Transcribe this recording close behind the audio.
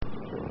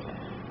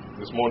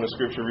This morning's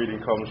scripture reading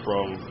comes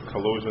from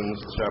Colossians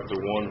chapter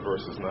 1,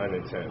 verses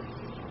 9 and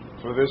 10.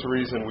 For this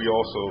reason, we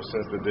also,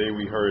 since the day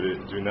we heard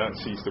it, do not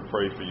cease to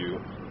pray for you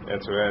and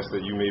to ask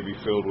that you may be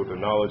filled with the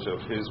knowledge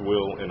of His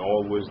will in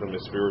all wisdom and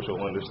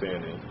spiritual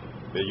understanding,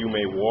 that you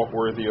may walk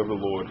worthy of the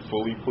Lord,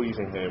 fully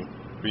pleasing Him,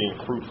 being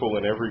fruitful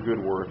in every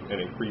good work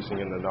and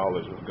increasing in the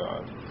knowledge of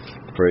God.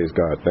 Praise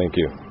God. Thank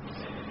you.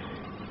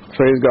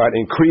 Praise God.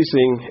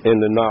 Increasing in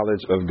the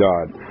knowledge of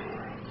God.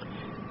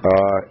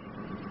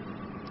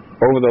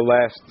 Over the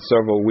last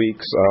several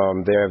weeks,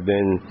 there have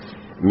been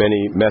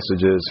many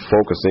messages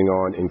focusing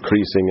on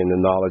increasing in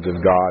the knowledge of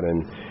God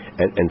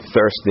and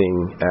thirsting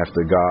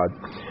after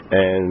God.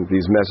 And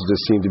these messages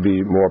seem to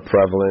be more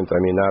prevalent. I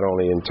mean, not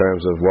only in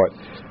terms of what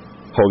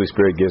Holy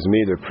Spirit gives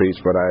me to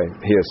preach, but I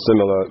hear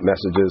similar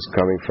messages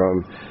coming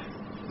from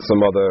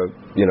some other,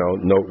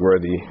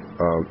 noteworthy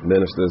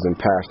ministers and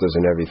pastors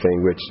and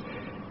everything, which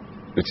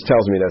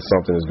tells me that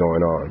something is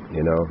going on,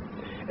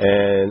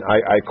 And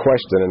I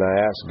question and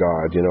I ask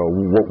God,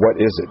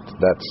 what is it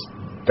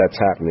that's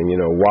happening?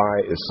 Why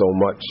is so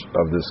much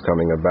of this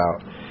coming about?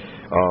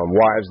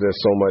 Why is there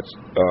so much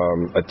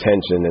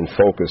attention and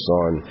focus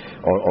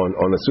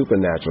on the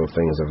supernatural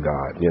things of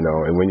God?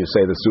 And when you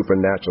say the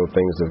supernatural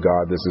things of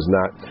God, this is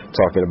not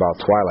talking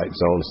about Twilight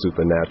Zone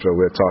supernatural.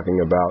 We're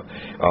talking about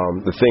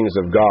the things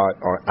of God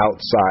are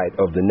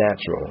outside of the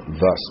natural,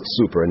 thus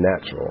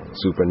supernatural.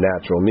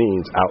 Supernatural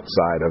means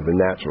outside of the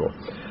natural.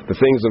 The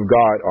things of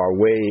God are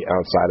way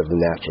outside of the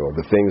natural.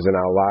 The things in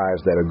our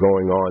lives that are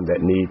going on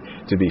that need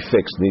to be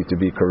fixed, need to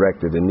be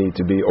corrected, and need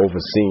to be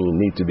overseen,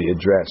 need to be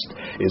addressed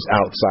is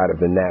outside of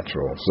the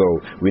natural.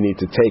 So we need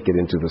to take it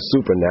into the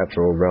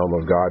supernatural realm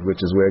of God, which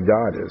is where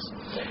God is.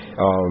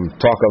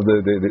 Talk of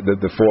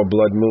the 4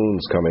 blood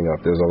moons coming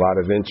up. There's a lot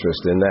of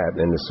interest in that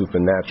and the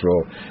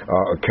supernatural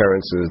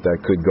occurrences that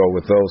could go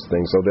with those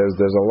things. So there's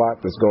a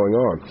lot that's going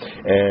on.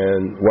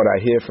 And what I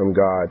hear from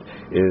God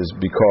is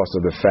because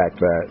of the fact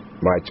that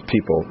my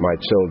people, my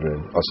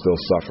children, are still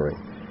suffering.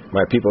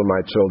 My people,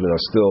 my children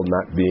are still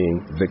not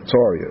being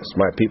victorious.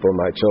 My people,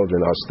 my children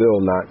are still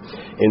not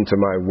into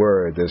my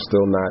word. They're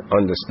still not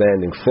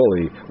understanding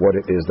fully what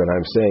it is that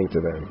I'm saying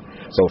to them.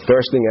 So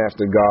thirsting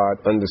after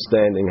God,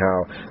 understanding how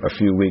a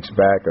few weeks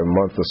back, a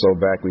month or so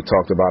back, we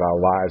talked about our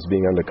lives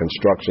being under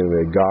construction,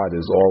 where God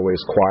is always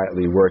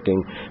quietly working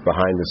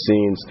behind the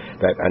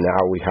scenes, and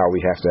how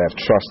we have to have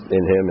trust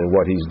in Him and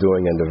what He's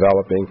doing and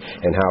developing,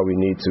 and how we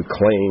need to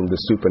claim the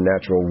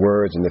supernatural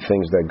words and the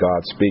things that God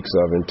speaks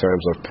of in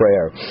terms of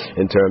prayer,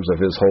 in terms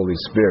of His Holy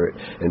Spirit,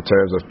 in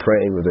terms of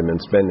praying with Him and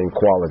spending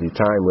quality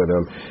time with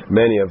Him.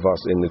 Many of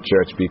us in the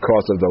church,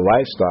 because of the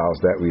lifestyles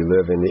that we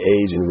live in, the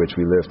age in which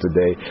we live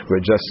today,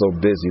 we're just so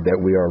busy that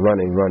we are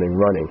running.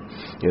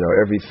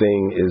 Everything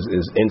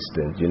is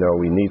instant.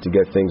 We need to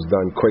get things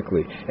done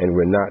quickly, and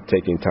we're not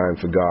taking time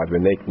for God.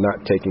 We're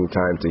not taking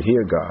time to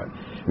hear God.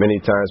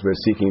 Many times we're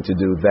seeking to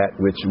do that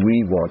which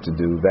we want to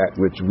do, that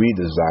which we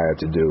desire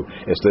to do,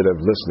 instead of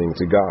listening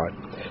to God.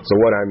 So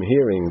what I'm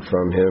hearing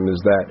from Him is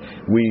that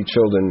we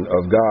children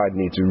of God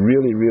need to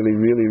really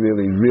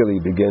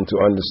begin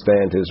to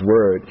understand His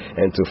Word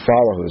and to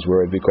follow His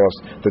Word, because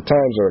the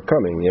times are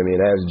coming.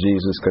 As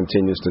Jesus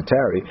continues to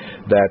tarry,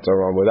 that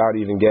without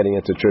even getting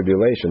into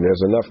tribulation,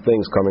 there's enough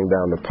things coming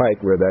down the pike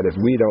where that if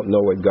we don't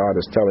know what God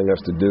is telling us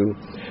to do,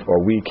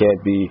 or we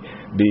can't be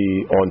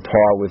on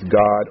par with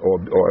God, or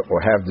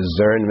have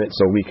discernment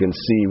so we can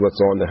see what's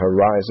on the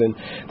horizon,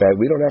 that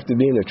we don't have to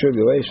be in the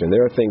tribulation.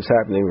 There are things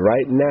happening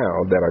right now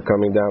that are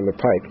coming down the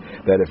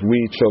pike that if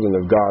we children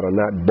of God are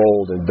not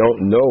bold and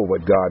don't know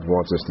what God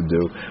wants us to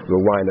do,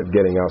 we'll wind up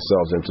getting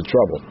ourselves into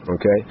trouble.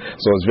 Okay?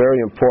 So it's very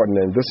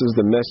important, and this is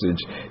the message,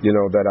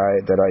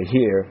 that I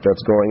hear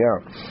that's going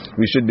out.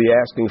 We should be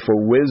asking for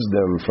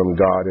wisdom from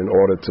God in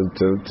order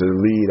to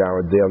lead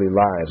our daily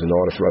lives, in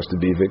order for us to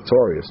be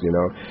victorious.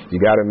 You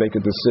got to make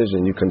a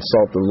decision. You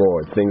consult the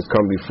Lord. Things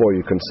come before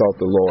you. Consult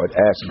the Lord.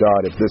 Ask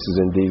God if this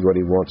is indeed what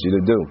He wants you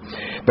to do.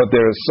 But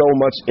there is so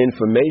much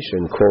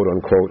information, quote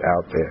unquote,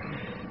 out there.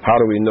 How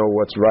do we know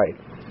what's right?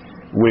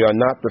 We are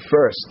not the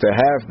first to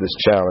have this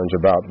challenge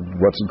about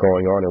what's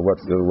going on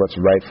and what's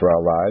right for our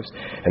lives.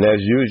 And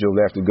as usual,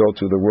 we have to go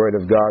to the Word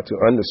of God to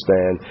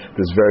understand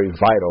this very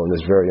vital and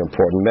this very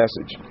important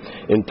message.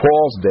 In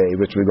Paul's day,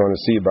 which we're going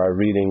to see by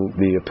reading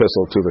the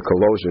epistle to the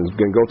Colossians, you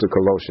can go to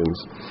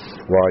Colossians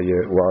while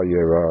you're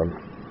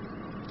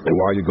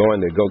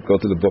going there. Go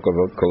to the book of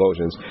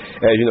Colossians.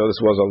 As you know,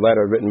 this was a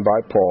letter written by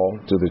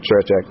Paul to the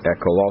church at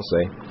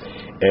Colossae.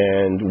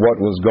 And what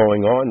was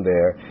going on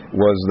there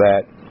was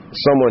that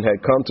someone had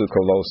come to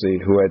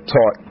Colossae who had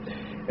taught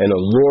an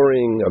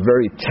alluring, a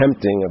very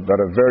tempting, but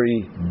a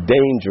very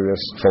dangerous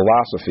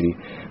philosophy,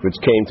 which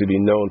came to be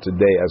known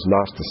today as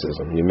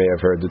Gnosticism. You may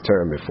have heard the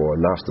term before,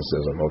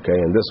 Gnosticism, okay?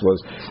 And this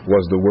was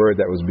the word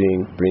that was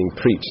being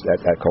preached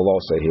at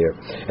Colossae here.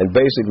 And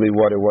basically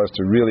what it was,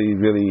 to really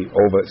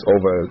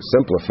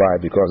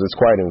oversimplify, because it's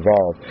quite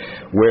involved,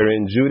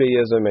 wherein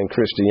Judaism and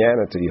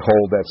Christianity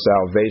hold that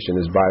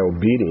salvation is by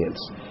obedience,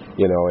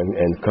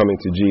 and coming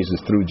to Jesus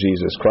through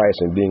Jesus Christ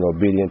and being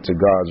obedient to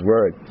God's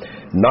word.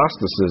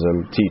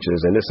 Gnosticism teaches,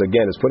 and this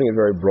again is putting it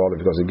very broadly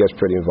because it gets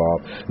pretty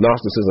involved.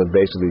 Gnosticism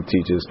basically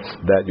teaches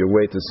that your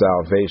way to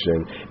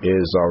salvation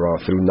is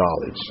through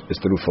knowledge. It's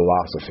through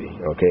philosophy.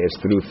 Okay, it's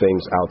through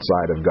things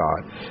outside of God.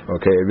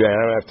 Okay,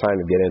 I don't have time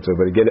to get into it,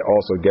 but it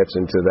also gets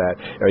into that.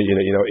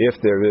 If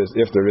there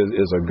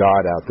is a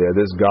God out there,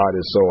 this God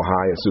is so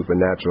high and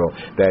supernatural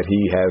that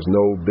he has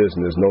no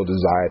business, no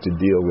desire to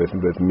deal with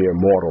mere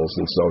mortals,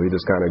 and so he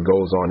just kind of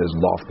goes on his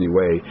lofty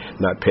way,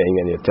 not paying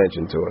any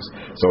attention to us.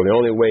 So the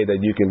only way that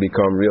you can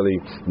become really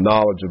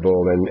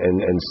knowledgeable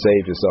and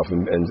save yourself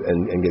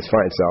and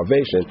find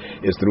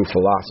salvation is through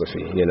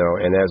philosophy,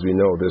 and as we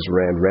know, this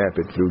ran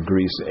rampant through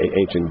Greece,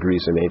 ancient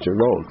Greece and ancient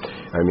Rome.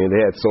 I mean,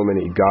 they had so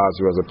many gods.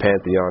 There was a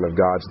pantheon of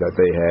gods that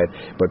they had,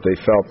 but they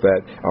felt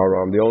that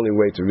the only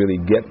way to really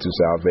get to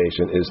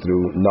salvation is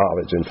through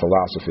knowledge and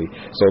philosophy.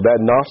 So that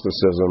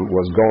Gnosticism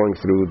was going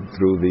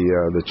through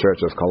the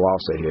church of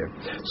Colossae here.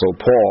 So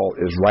Paul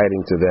is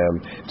writing to them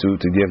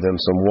to give them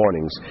some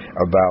warnings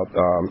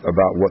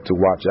about what to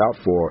watch out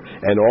for,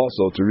 and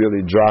also to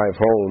really drive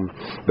home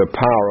the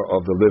power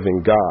of the living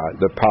God,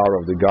 the power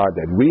of the God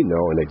that we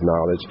know and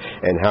acknowledge,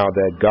 and how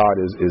that God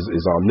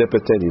is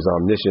omnipotent, he's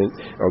omniscient,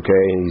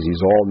 okay, and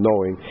he's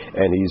all-knowing,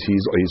 and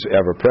he's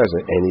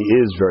ever-present, and he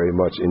is very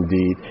much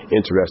indeed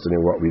interested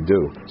in what we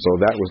do. So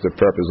that was the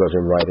purpose of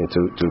him writing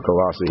to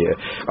Colossae here.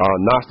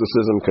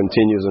 Gnosticism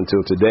continues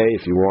until today.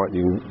 If you want,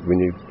 when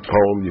you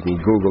home, you can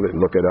Google it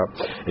and look it up,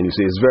 and you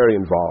see it's very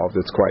involved.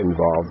 It's quite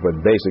involved, but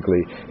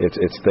basically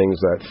it's things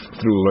that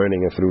through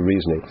learning and through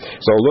reasoning.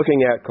 So looking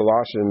at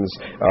Colossians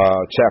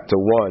chapter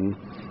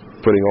 1,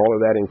 putting all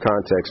of that in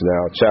context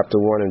now, chapter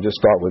 1, and just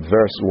start with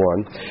verse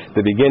 1.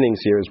 The beginnings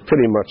here is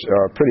pretty much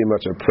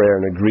a prayer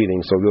and a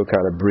greeting, so we'll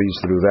kind of breeze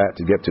through that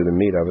to get to the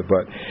meat of it.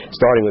 But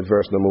starting with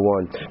verse number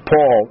 1,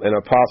 Paul, an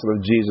apostle of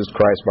Jesus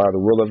Christ by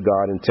the will of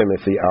God, and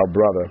Timothy, our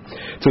brother,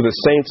 to the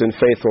saints and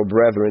faithful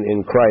brethren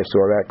in Christ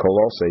who are at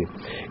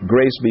Colossae,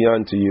 grace be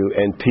unto you,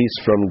 and peace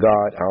from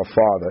God our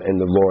Father and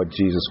the Lord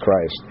Jesus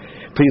Christ.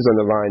 Please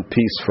underline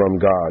peace from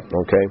God,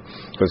 okay?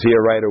 Because here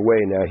right away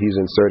now he's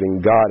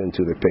inserting God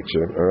into the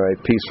picture, all right?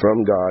 Peace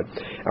from God,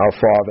 our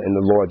Father and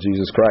the Lord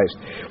Jesus Christ.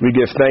 We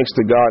give thanks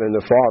to God and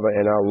the Father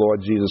and our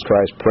Lord Jesus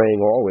Christ,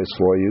 praying always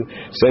for you,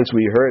 since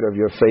we heard of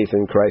your faith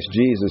in Christ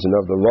Jesus and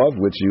of the love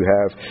which you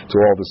have to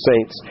all the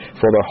saints,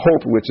 for the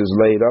hope which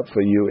is laid up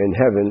for you in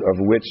heaven,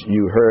 of which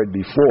you heard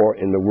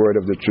before in the word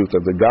of the truth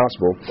of the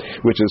gospel,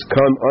 which is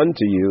come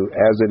unto you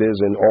as it is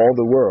in all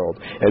the world,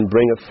 and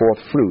bringeth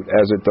forth fruit,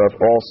 as it doth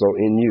also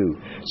in you,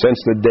 since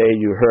the day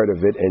you heard of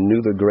it and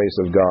knew the grace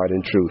of God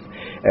in truth,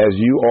 as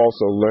you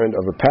also learned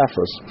of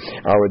Epaphras,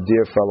 our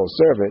dear fellow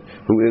servant,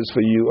 who is for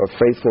you a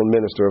faithful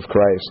minister of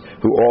Christ,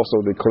 who also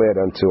declared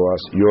unto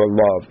us your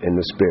love in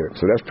the Spirit.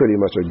 So that's pretty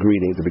much a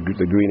greeting,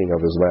 the greeting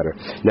of his letter.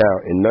 Now,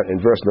 in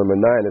verse number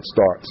 9 it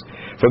starts,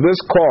 for this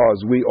cause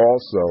we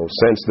also,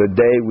 since the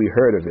day we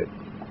heard of it,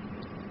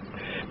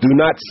 do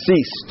not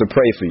cease to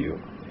pray for you,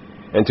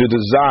 and to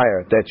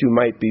desire that you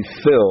might be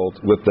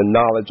filled with the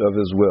knowledge of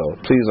his will.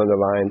 Please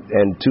underline,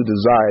 and to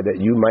desire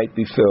that you might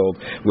be filled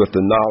with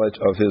the knowledge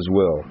of his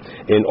will,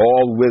 in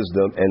all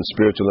wisdom and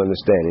spiritual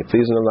understanding.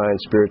 Please underline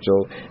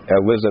spiritual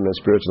wisdom and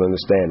spiritual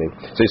understanding.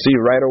 So you see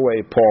right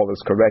away Paul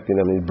is correcting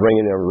them and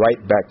bringing them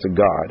right back to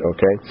God,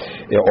 okay?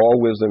 In all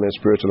wisdom and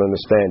spiritual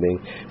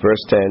understanding.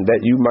 Verse 10,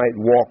 that you might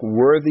walk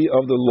worthy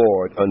of the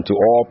Lord unto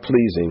all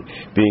pleasing,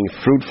 being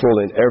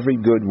fruitful in every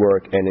good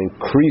work and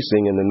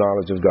increasing in the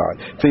knowledge of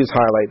God. Please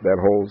highlight that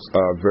whole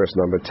verse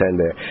number 10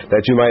 there.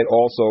 That you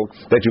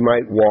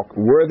might walk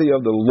worthy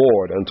of the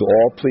Lord unto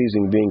all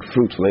pleasing, being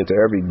fruitful into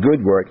every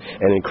good work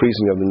and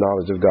increasing of the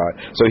knowledge of God.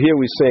 So here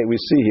we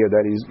see here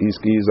that he's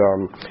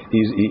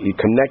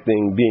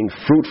connecting being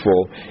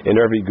fruitful in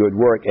every good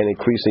work and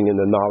increasing in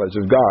the knowledge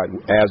of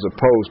God, as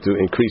opposed to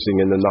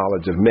increasing in the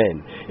knowledge of men,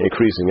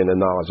 increasing in the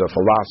knowledge of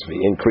philosophy,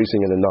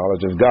 increasing in the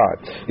knowledge of God.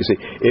 You see,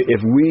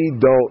 if we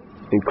don't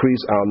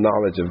increase our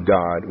knowledge of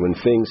God, when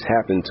things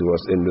happen to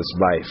us in this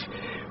life,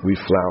 we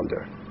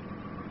flounder,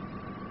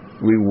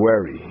 we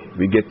worry,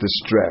 we get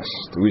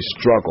distressed, we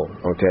struggle,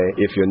 okay,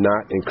 if you're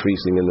not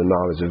increasing in the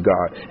knowledge of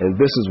God. And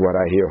this is what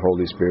I hear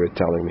Holy Spirit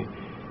telling me.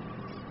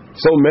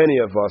 So many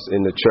of us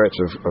in the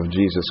church of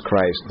Jesus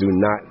Christ do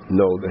not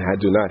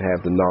have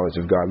the knowledge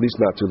of God, at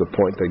least not to the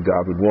point that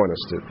God would want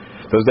us to.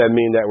 Does that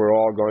mean that we're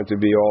all going to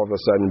be all of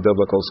a sudden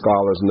biblical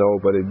scholars? No,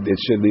 but it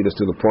should lead us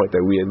to the point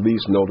that we at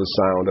least know the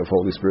sound of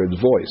Holy Spirit's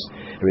voice,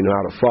 and we know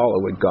how to follow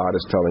what God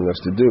is telling us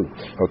to do,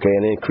 okay,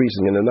 and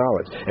increasing in the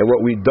knowledge. And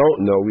what we don't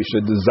know, we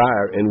should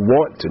desire and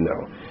want to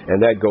know. And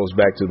that goes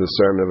back to the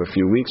sermon of a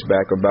few weeks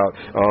back about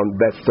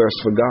that thirst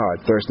for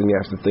God, thirsting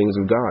after things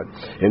of God.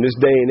 In this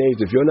day and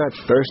age, if you're not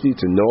thirsty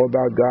to know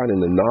about God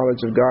and the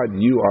knowledge of God,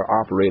 you are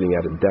operating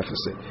at a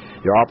deficit.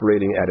 you're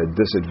operating at a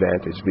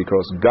disadvantage,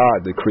 because God,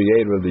 the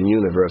creator of the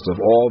universe, of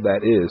all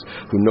that is,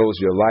 who knows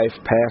your life,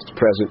 past,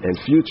 present, and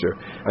future,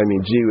 I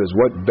mean, gee whiz,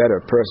 what better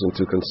person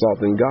to consult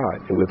than God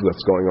with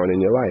what's going on in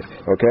your life,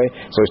 okay?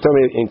 So it's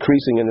telling me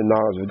increasing in the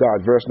knowledge of God.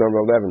 Verse number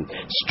 11,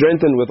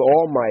 strengthened with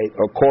all might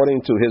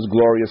according to his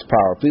glorious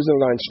power. Please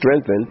underline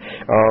strengthened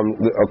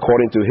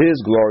according to his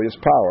glorious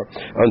power,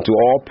 unto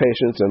all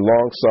patience and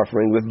long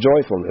suffering with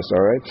joyfulness,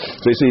 all right?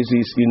 So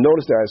you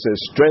notice that it says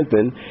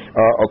strengthened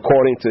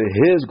according to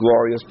his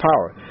glorious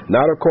power,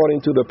 not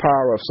according to the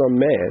power of some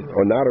man,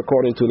 or not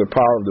according to the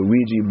power of the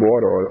Ouija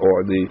board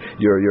or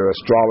your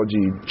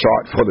astrology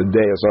chart for the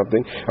day or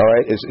something, all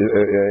right? It's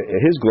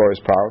his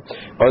glorious power,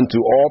 unto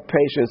all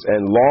patience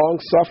and long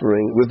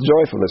suffering with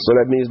joyfulness. So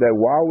that means that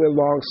while we're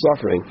long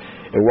suffering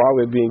and while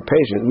we're being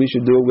patient, we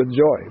should do it with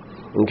joy.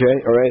 Okay,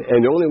 all right?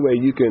 And the only way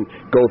you can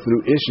go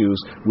through issues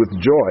with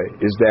joy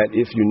is that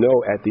if you know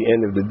at the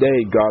end of the day,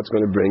 God's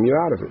going to bring you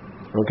out of it.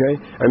 Okay?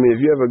 I mean, if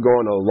you ever go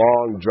on a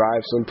long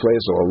drive someplace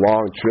or a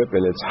long trip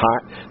and it's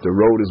hot, the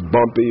road is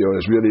bumpy or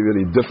it's really,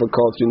 really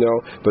difficult, you know,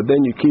 but then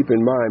you keep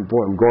in mind, boy,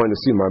 I'm going to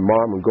see my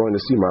mom, I'm going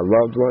to see my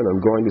loved one, I'm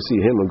going to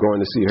see him, I'm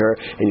going to see her,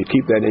 and you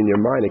keep that in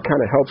your mind. It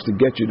kind of helps to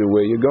get you to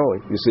where you're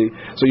going, you see?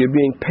 So you're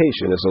being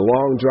patient. It's a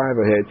long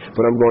drive ahead,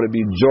 but I'm going to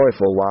be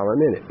joyful while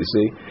I'm in it, you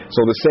see?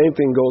 So the same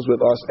thing goes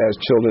with us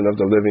as children of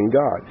the living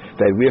God,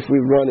 that if we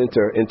run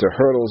into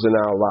hurdles in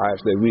our lives,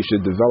 that we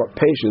should develop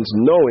patience,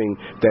 knowing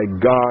that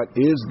God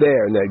is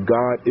there and that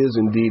God is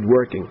indeed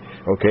working,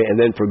 okay? And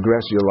then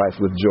progress your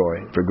life with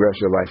joy. Progress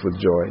your life with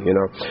joy, you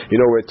know? You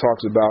know where it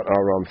talks about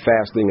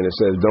fasting, and it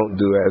says don't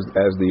do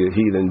as the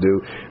heathen do,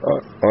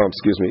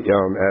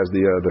 as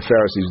the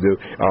Pharisees do,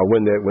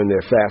 when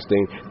they're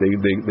fasting, they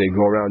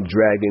go around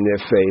dragging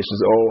their face, and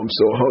say, oh, I'm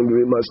so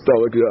hungry in my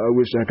stomach, I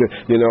wish I could,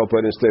 you know,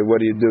 but instead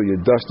what do? You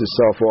dust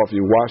yourself off,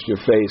 you wash your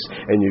face,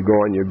 and you go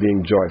on, you're being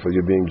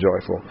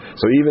joyful.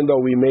 So even though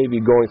we may be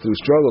going through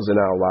struggles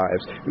in our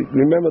lives,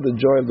 remember the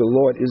joy of the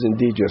Lord is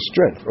indeed your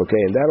strength,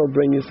 okay? And that'll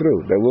bring you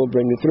through. That will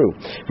bring you through.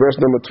 Verse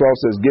number 12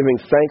 says, giving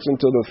thanks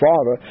unto the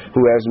Father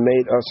who has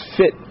made us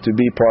fit to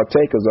be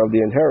partakers of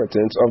the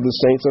inheritance of the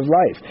saints of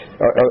life,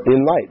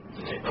 in light,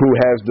 who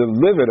has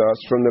delivered us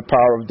from the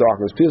power of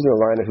darkness. Please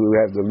underline it, who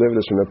has delivered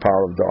us from the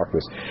power of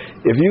darkness.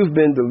 If you've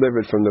been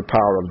delivered from the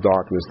power of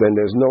darkness, then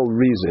there's no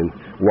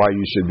reason why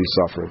you should be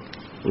suffering,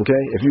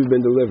 okay? If you've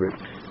been delivered.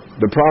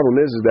 The problem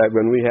is that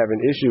when we have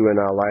an issue in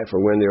our life, or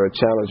when there are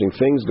challenging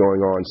things going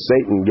on,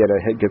 Satan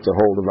gets a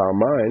hold of our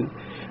mind,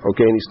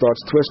 okay, and he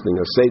starts twisting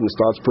us. Satan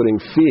starts putting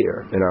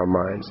fear in our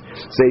minds.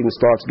 Satan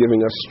starts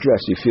giving us stress.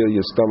 You feel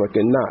your stomach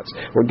in knots.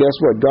 Well, guess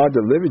what? God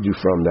delivered you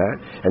from that,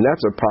 and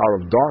that's a power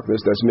of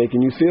darkness that's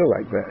making you feel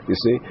like that, you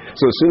see?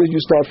 So as soon as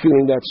you start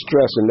feeling that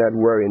stress and that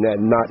worry and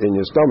that knot in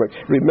your stomach,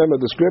 remember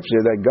the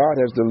scripture that God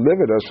has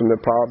delivered us from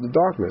the power of the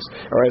darkness.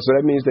 All right, so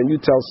that means then you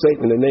tell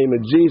Satan, in the name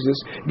of Jesus,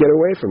 get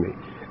away from me.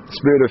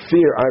 Spirit of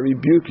fear, I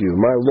rebuke you.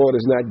 My Lord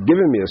has not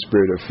given me a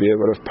spirit of fear,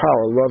 but of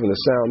power, love, and a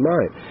sound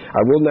mind.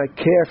 I will not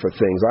care for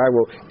things. I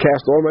will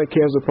cast all my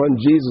cares upon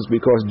Jesus,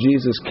 because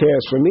Jesus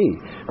cares for me.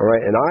 All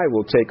right, and I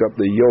will take up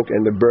the yoke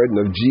and the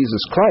burden of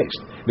Jesus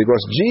Christ,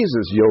 because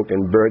Jesus' yoke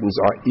and burdens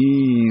are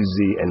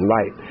easy and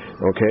light.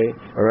 Okay,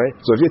 all right.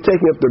 So if you're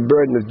taking up the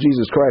burden of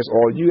Jesus Christ,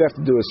 all you have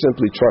to do is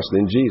simply trust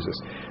in Jesus.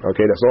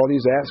 Okay, that's all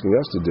He's asking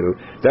us to do.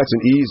 That's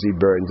an easy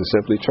burden, to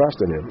simply trust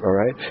in Him. All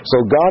right. So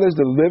God has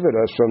delivered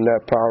us from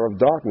that power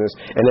of darkness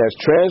and has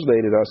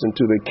translated us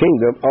into the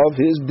kingdom of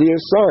His dear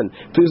Son.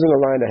 Please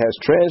underline that, has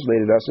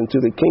translated us into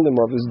the kingdom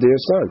of His dear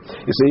Son.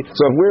 You see,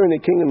 so if we're in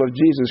the kingdom of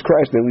Jesus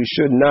Christ, then we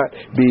should not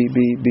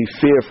be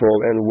fearful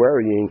and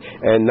worrying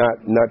and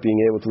not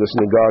being able to listen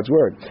to God's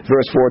word.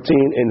 Verse 14,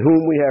 in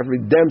whom we have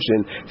redemption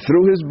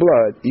through His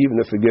blood,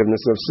 even the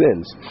forgiveness of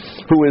sins,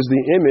 who is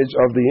the image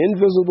of the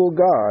invisible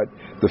God,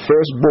 the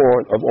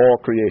firstborn of all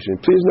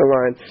creation. Please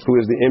underline, who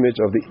is the image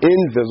of the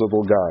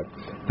invisible God,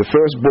 the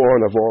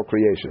firstborn of all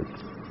creation.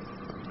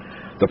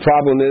 The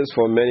problem is,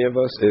 for many of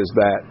us, is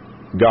that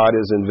God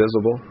is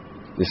invisible,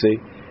 you see.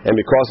 And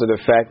because of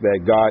the fact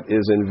that God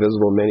is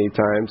invisible many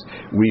times,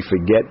 we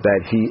forget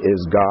that He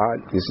is God,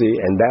 you see.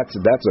 And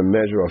that's a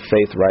measure of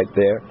faith right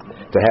there,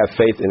 to have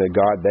faith in a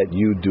God that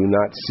you do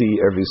not see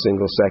every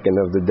single second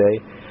of the day.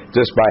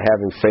 Just by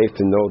having faith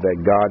to know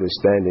that God is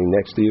standing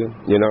next to you,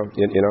 you know,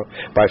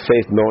 by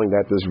faith knowing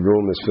that this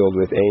room is filled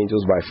with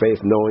angels, by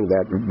faith knowing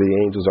that the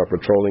angels are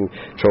patrolling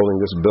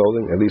this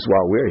building, at least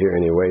while we're here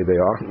anyway, they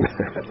are.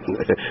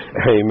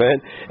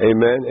 Amen,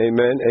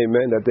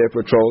 that they're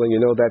patrolling,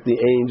 that the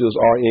angels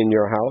are in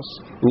your house,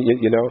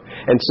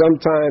 and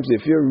sometimes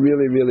if you're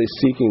really, really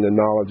seeking the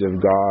knowledge of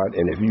God,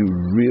 and if you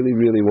really,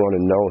 really want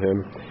to know Him,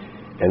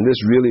 and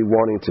this really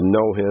wanting to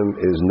know Him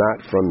is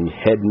not from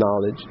head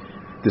knowledge,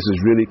 this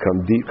is really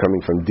coming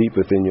from deep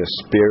within your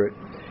spirit.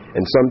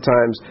 And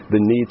sometimes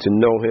the need to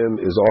know Him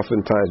is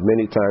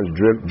many times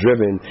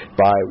driven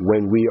by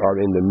when we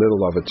are in the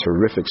middle of a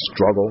terrific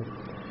struggle,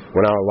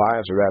 when our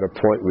lives are at a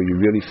point where you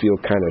really feel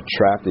kind of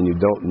trapped and you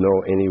don't know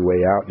any way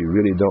out, you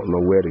really don't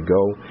know where to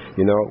go,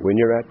 when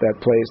you're at that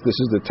place, this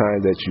is the time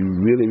that you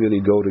really,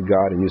 really go to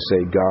God and you say,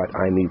 God,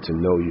 I need to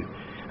know you.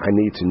 I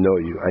need to know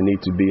you. I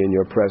need to be in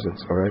your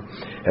presence, all right?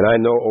 And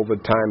I know over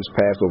times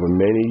past, over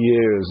many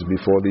years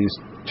before these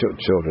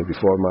children,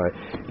 before my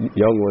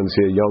young ones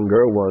here,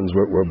 younger ones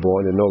were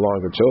born, and no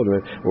longer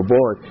children were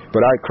born,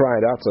 but I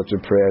cried out such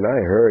a prayer, and I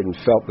heard and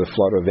felt the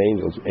flutter of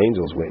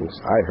angels' wings.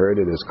 I heard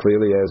it as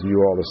clearly as you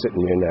all are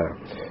sitting here now.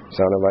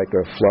 Sounded like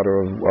a flutter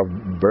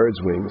of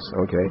birds' wings,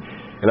 okay?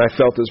 And I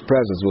felt his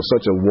presence with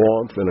such a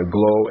warmth and a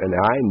glow, and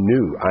I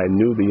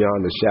knew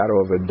beyond the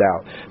shadow of a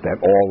doubt that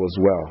all was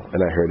well.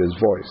 And I heard his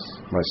voice,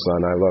 my son,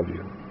 I love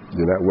you.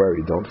 Do not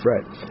worry, don't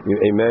fret.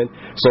 Amen?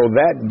 So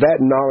that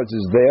knowledge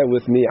is there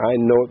with me. I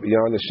know it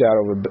beyond the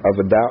shadow of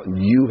a doubt.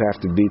 You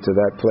have to be to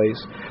that place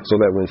so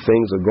that when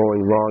things are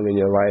going wrong in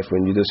your life,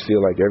 when you just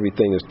feel like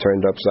everything is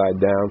turned upside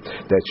down,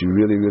 that you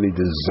really, really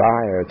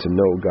desire to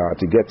know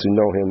God, to get to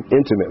know him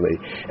intimately,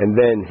 and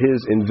then his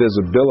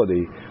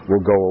invisibility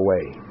will go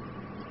away.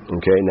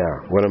 Okay, now,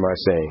 what am I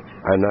saying?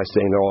 I'm not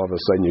saying that all of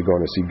a sudden you're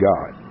going to see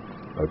God.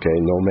 Okay,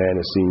 no man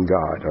has seen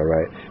God, all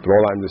right? But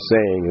all I'm just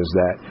saying is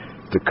that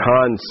the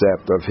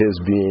concept of his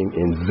being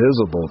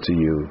invisible to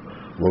you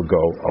will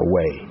go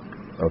away.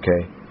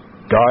 Okay?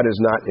 God is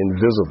not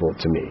invisible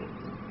to me.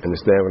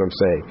 Understand what I'm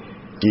saying?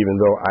 Even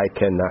though I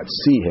cannot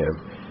see him,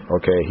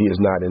 okay, he is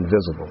not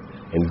invisible.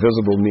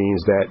 Invisible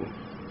means that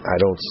I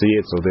don't see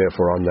it, so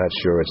therefore I'm not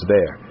sure it's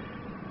there.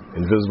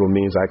 Invisible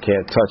means I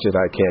can't touch it,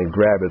 I can't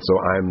grab it, so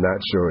I'm not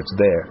sure it's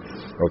there.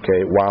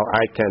 Okay, while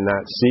I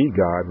cannot see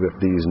God with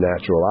these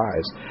natural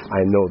eyes,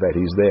 I know that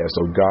he's there,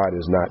 so God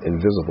is not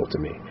invisible to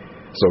me.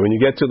 So when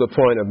you get to the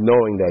point of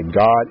knowing that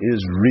God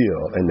is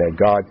real and that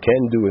God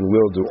can do and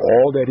will do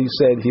all that he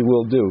said he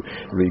will do,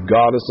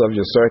 regardless of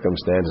your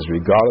circumstances,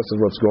 regardless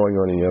of what's going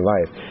on in your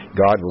life,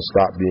 God will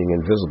stop being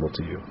invisible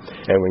to you.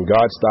 And when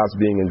God stops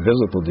being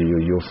invisible to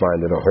you, you'll find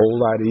it a whole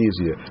lot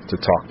easier to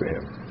talk to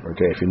him.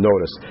 Okay, if you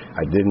notice,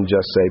 I didn't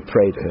just say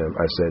pray to him,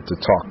 I said to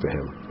talk to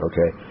him.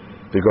 Okay?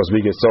 Because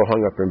we get so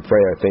hung up in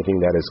prayer thinking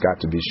that it's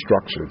got to be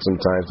structured.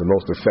 Sometimes the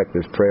most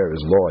effective prayer is,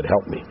 Lord,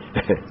 help me.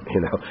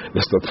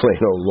 Just a plain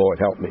old Lord,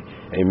 help me.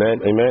 Amen?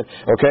 Amen?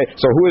 Okay,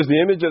 so who is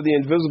the image of the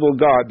invisible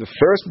God, the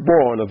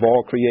firstborn of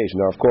all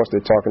creation? Now, of course,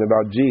 they're talking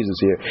about Jesus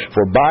here.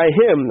 For by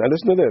him, now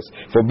listen to this,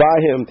 for by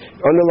him,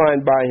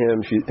 underline by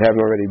him, if you haven't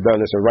already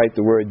done this, and write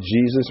the word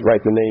Jesus,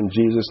 write the name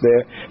Jesus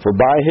there. For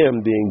by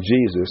him, being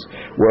Jesus,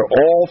 were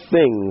all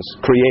things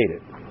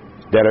created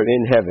that are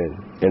in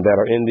heaven and that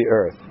are in the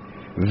earth,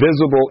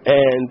 visible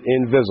and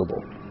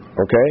invisible.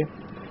 Okay?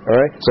 All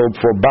right? So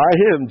for by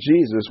him,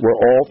 Jesus, were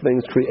all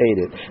things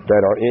created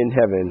that are in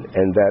heaven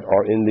and that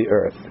are in the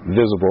earth,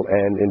 visible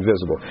and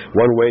invisible.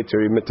 One way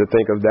to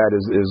think of that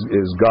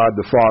is God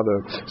the Father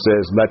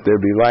says, let there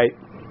be light.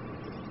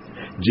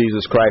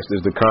 Jesus Christ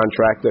is the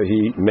contractor.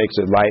 He makes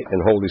it light, and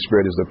Holy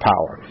Spirit is the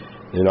power.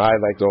 I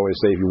like to always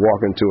say, if you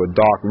walk into a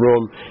dark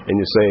room and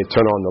you say,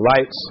 turn on the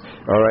lights,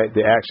 all right,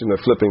 the action of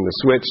flipping the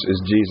switch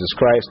is Jesus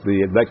Christ.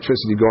 The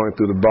electricity going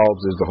through the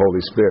bulbs is the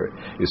Holy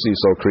Spirit. You see,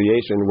 so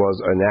creation was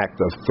an act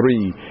of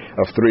three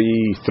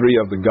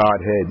of the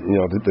Godhead,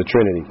 the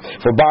Trinity.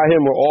 For by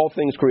him were all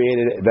things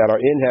created that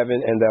are in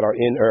heaven and that are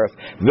in earth,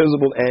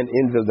 visible and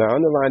invisible. Now,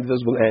 underline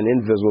visible and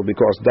invisible,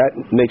 because that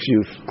makes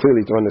you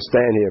clearly to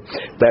understand here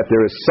that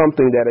there is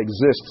something that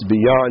exists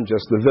beyond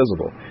just the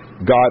visible.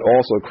 God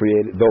also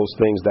created those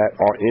things that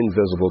are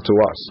invisible to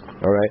us.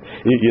 All right,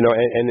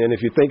 and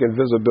if you think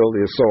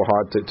invisibility is so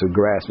hard to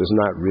grasp, it's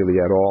not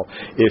really at all.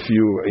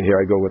 Here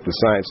I go with the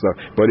science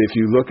stuff. But if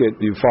you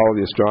follow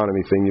the astronomy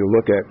thing, you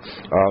look at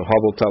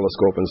Hubble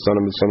telescope and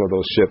some of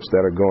those ships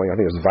that are going. I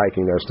think it's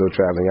Viking that are still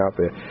traveling out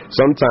there.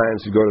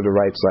 Sometimes you go to the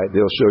right site,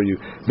 they'll show you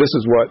this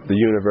is what the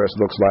universe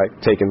looks like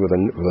taken with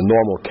a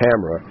normal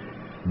camera.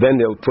 Then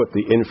they'll put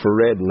the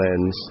infrared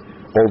lens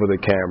over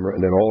the camera, and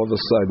then all of a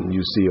sudden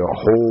you see a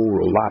whole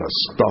lot of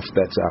stuff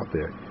that's out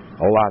there.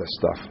 A lot of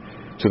stuff.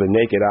 To the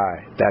naked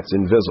eye, that's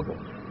invisible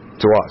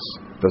to us.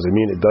 Does it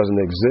mean it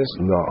doesn't exist?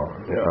 No.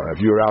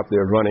 If you were out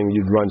there running,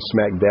 you'd run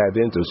smack dab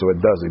into it, so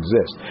it does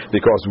exist.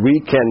 Because we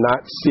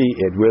cannot see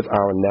it with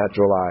our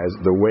natural eyes,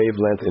 the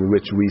wavelength in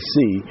which we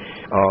see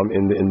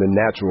in the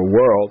natural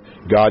world.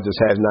 God just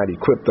has not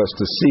equipped us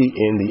to see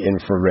in the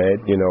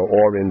infrared,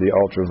 or in the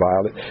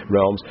ultraviolet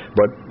realms.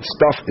 But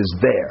stuff is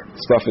there.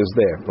 Stuff is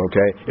there,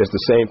 okay? It's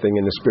the same thing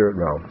in the spirit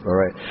realm, all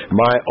right?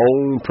 My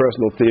own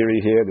personal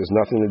theory here, there's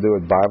nothing to do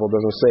with Bible,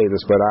 doesn't say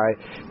this, but I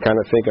kind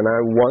of think, and I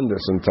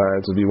wonder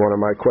sometimes, to be one of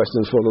my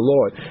questions for the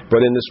Lord.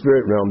 But in the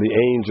spirit realm, the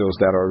angels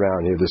that are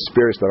around here, the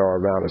spirits that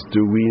are around us,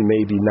 do we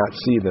maybe not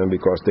see them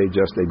because they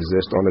just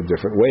exist on a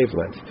different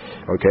wavelength?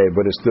 Okay,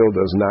 but it still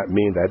does not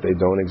mean that they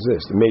don't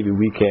exist. Maybe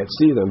we can't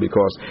see them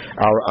because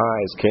our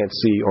eyes can't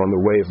see on the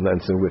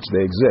wavelengths in which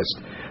they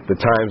exist. The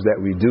times that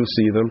we do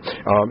see them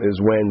is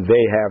when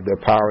they have the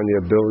power and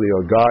the ability,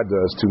 or God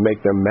does, to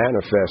make them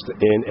manifest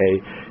in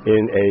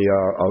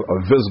a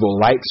visible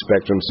light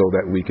spectrum so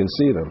that we can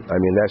see them. I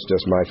mean, that's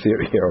just my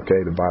theory here, okay?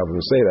 The Bible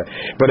doesn't say that.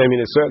 But I mean,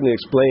 it certainly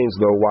explains,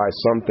 though, why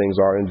some things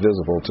are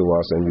invisible to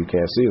us and we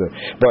can't see them.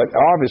 But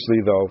obviously,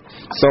 though,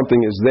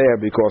 something is there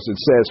because it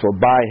says, for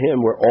by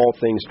him were all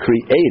things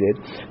created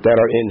that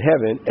are in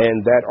heaven and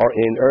that are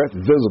in earth,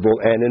 visible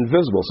and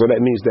invisible. So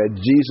that means that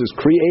Jesus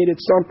created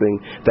something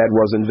that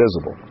was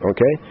invisible.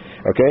 Okay?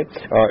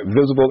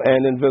 Visible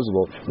and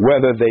invisible.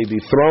 Whether they be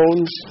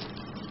thrones,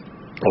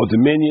 or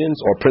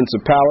dominions, or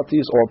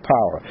principalities, or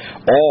power.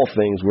 All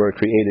things were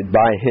created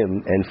by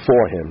him and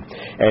for him.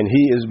 And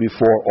he is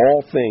before all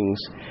things,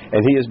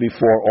 and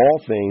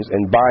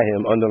by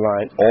him,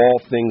 underline, all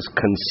things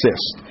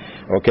consist.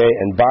 Okay,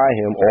 and by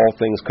him all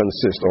things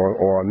consist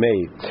or are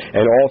made.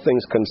 And all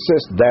things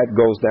consist, that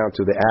goes down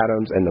to the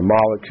atoms and the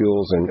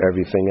molecules and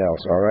everything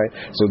else, all right?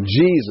 So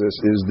Jesus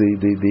is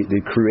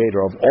the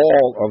creator of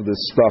all of the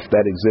stuff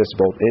that exists,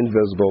 both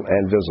invisible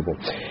and visible.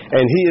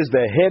 And he is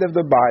the head of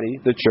the body,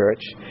 the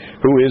church,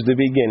 who is the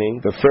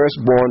beginning, the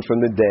firstborn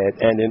from the dead,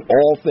 and in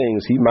all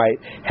things he might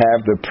have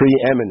the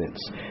preeminence.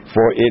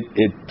 For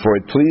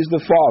it pleased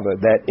the Father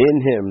that in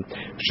him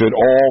should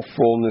all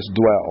fullness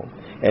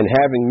dwell. And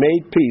having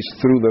made peace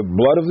through the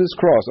blood of his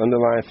cross,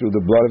 underline, through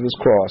the blood of his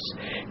cross,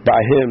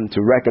 by him to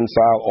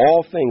reconcile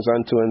all things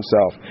unto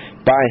himself.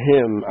 By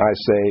him, I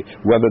say,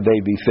 whether they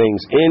be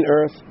things in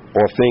earth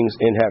or things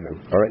in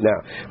heaven. All right,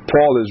 now,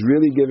 Paul is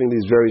really giving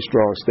these very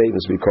strong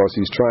statements because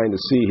he's trying to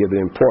see here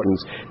the importance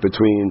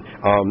between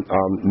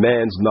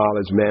man's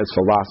knowledge, man's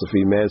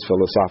philosophy, man's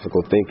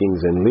philosophical thinkings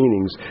and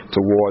leanings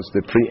towards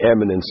the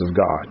preeminence of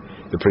God.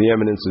 The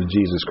preeminence of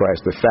Jesus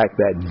Christ, the fact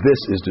that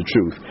this is the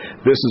truth.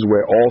 This is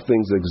where all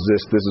things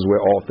exist. This is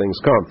where all things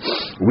come.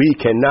 We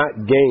cannot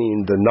gain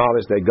the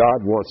knowledge that God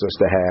wants us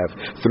to have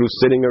through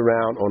sitting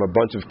around on a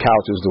bunch of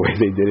couches the way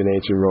they did in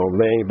ancient Rome,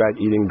 laying back,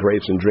 eating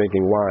grapes and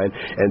drinking wine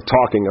and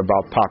talking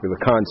about popular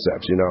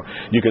concepts. You know,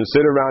 you can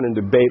sit around and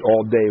debate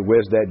all day.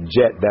 Where's that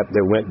jet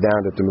that went down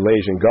that the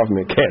Malaysian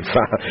government can't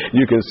find?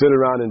 You can sit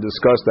around and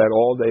discuss that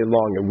all day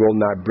long. It will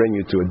not bring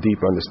you to a deep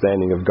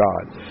understanding of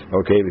God.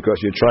 Okay, because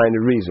you're trying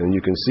to reason.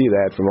 You can see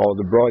that from all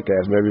the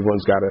broadcasts.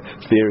 Everyone's got a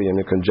theory and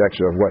a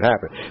conjecture of what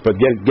happened. But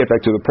get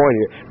back to the point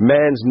here.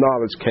 Man's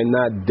knowledge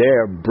cannot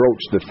dare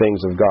broach the things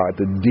of God,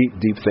 the deep,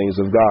 deep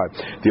things of God.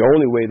 The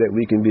only way that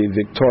we can be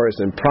victorious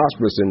and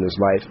prosperous in this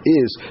life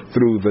is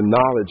through the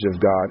knowledge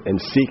of God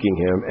and seeking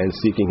him and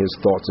seeking his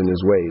thoughts and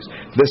his ways.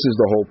 This is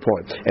the whole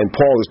point. And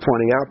Paul is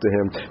pointing out to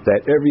him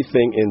that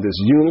everything in this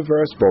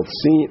universe, both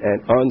seen and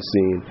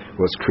unseen,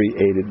 was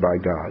created by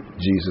God,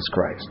 Jesus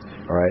Christ.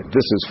 All right,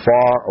 this is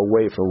far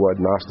away from what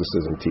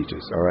Gnosticism teaches.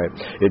 All right,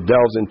 it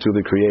delves into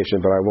the creation,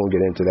 but I won't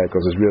get into that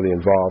because it's really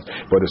involved.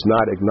 But it's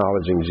not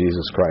acknowledging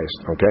Jesus Christ.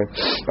 Okay,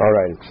 all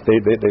right.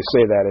 They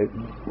say that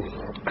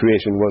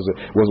creation was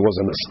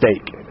a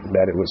mistake,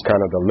 that it was kind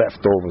of the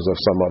leftovers of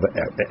some other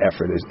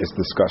effort. It's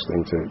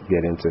disgusting to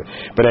get into.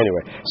 But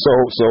anyway, so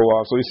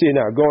you see it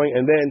now going,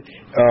 and then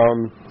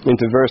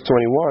into verse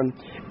 21,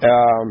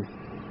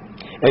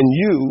 and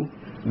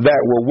you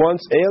that were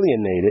once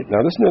alienated, now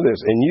listen to this,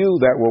 and you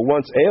that were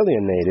once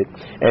alienated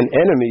and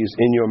enemies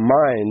in your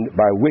mind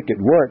by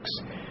wicked works,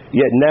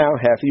 yet now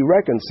hath he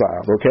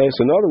reconciled. Okay,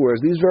 so in other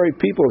words, these very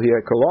people here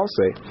at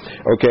Colossae,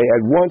 okay,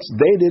 at once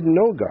they didn't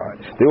know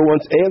God. They were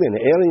once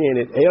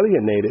alienated.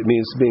 Alienated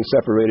means being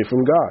separated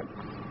from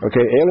God.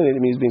 Okay,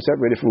 alienated means being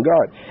separated from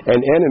God. And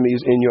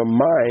enemies in your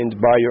mind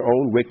by your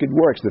own wicked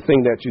works, the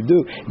thing that you do.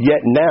 Yet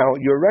now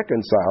you're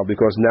reconciled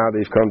because now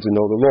they've come to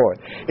know the Lord.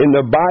 In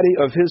the body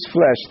of his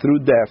flesh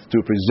through death to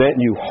present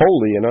you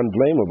holy and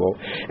unblameable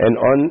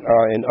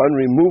and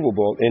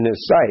unremovable in his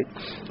sight.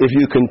 If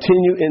you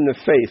continue in the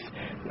faith,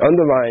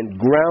 underline,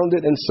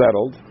 grounded and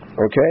settled,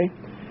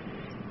 okay?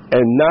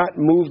 And not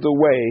moved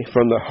away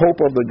from the hope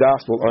of the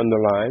gospel,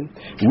 underline,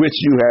 which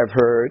you have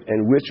heard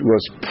and which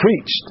was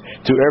preached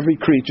to every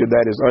creature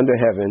that is under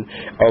heaven,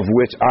 of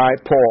which I,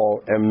 Paul,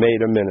 am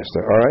made a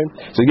minister. All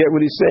right? So get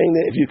what he's saying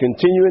there? If you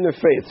continue in the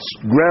faith,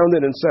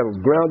 grounded and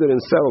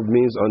settled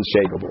means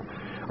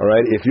unshakable. All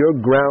right, if you're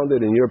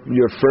grounded and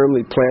you're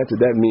firmly planted,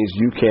 that means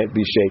you can't be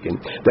shaken.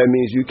 That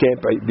means you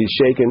can't be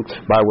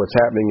shaken by what's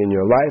happening in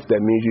your life. That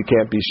means you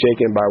can't be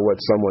shaken by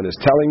what someone is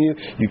telling you.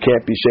 You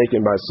can't be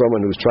shaken by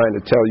someone who's trying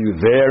to tell you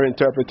their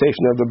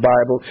interpretation of the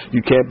Bible.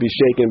 You can't be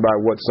shaken by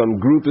what some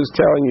group is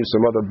telling you,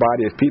 some other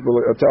body of people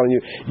are telling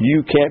you.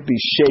 You can't be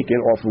shaken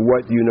off of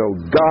what you know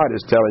God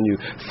is telling you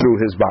through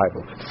his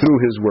Bible, through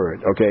his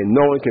word. Okay,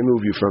 no one can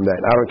move you from that.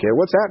 I don't care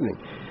what's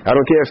happening. I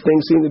don't care if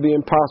things seem to be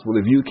impossible.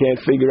 If you can't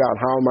figure out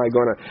how am I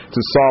going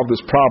to solve this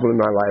problem in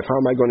my life, how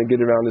am I going to get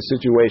around this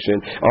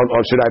situation,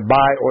 on should I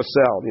buy or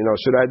sell, you know,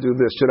 should I do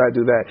this, should I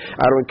do that,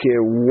 I don't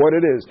care what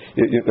it is.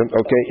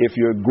 Okay, if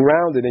you're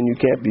grounded and you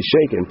can't be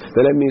shaken,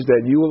 then that means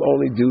that you will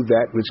only do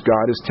that which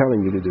God is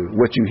telling you to do,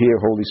 what you hear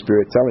Holy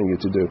Spirit telling you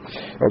to do.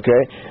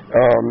 Okay,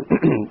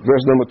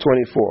 verse number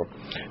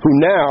 24. Who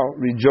now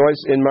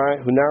rejoice in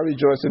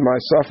my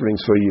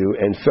sufferings for you,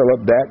 and fill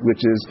up that which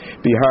is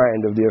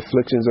behind of the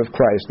afflictions of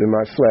Christ in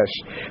my flesh,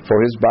 for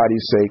his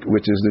body's sake,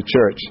 which is the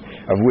church,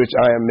 of which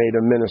I am made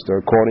a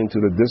minister according to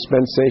the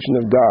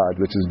dispensation of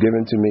God, which is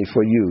given to me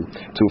for you,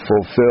 to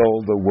fulfill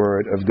the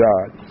word of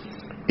God.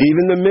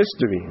 even the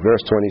mystery,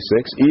 verse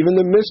 26, even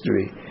the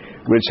mystery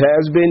which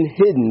has been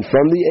hidden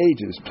from the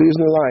ages. Please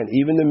underline,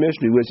 even the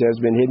mystery which has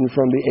been hidden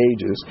from the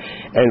ages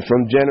and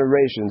from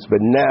generations, but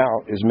now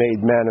is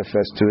made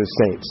manifest to his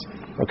saints.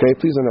 Okay,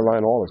 please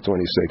underline all of 26,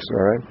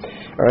 all right?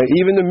 All right,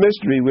 even the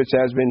mystery which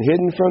has been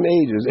hidden from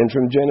ages and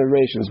from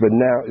generations, but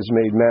now is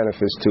made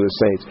manifest to his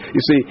saints.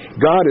 You see,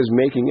 God is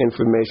making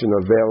information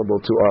available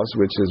to us,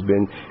 which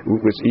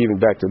even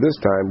back to this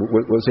time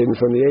was hidden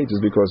from the ages,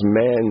 because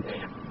man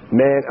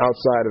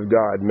outside of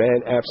God,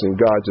 man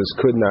absent God, just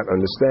could not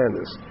understand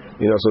this.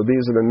 So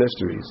these are the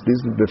mysteries.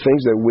 These are the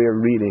things that we're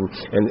reading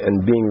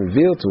and being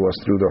revealed to us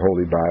through the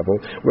Holy Bible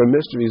were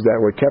mysteries that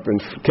were kept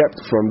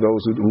from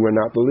those who were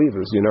not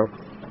believers,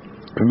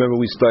 Remember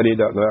we studied,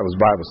 that was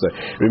Bible study.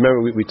 Remember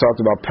we talked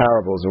about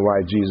parables and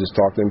why Jesus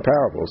talked in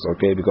parables,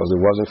 okay? Because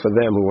it wasn't for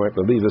them who weren't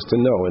believers to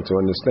know and to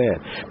understand.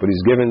 But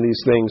he's given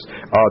these things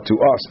to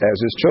us as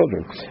his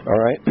children, all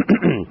right?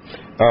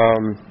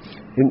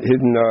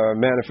 Hidden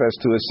manifest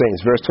to his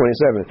saints. Verse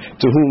 27,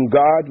 to whom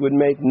God would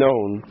make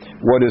known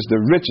what is the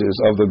riches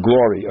of the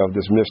glory of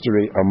this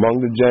mystery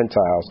among the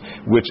Gentiles,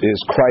 which is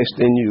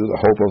Christ in you,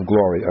 the hope of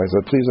glory.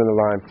 So please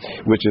underline,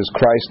 which is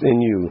Christ in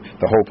you,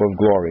 the hope of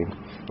glory.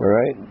 All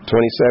right, 27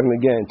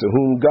 again, to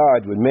whom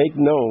God would make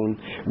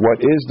known what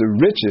is the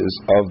riches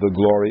of the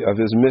glory of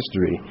his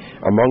mystery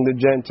among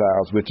the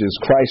Gentiles, which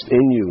is Christ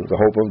in you,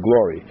 the hope of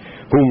glory,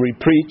 whom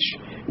we preach,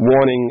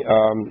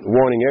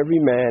 warning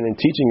every man and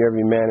teaching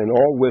every man in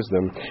all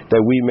wisdom, that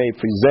we may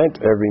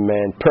present every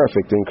man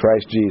perfect in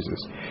Christ Jesus.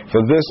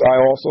 For this I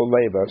also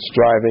labor,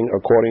 striving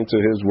according to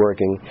his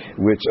working,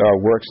 which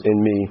works in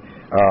me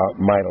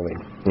mightily.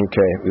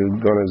 Okay,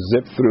 we're going to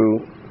zip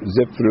through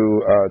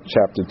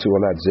chapter 2,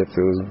 well, not zip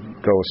through,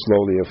 go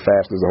slowly or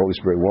fast as the Holy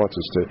Spirit wants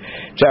us to.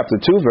 Chapter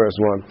 2, verse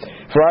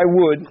 1, for I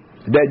would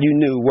that you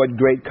knew what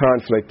great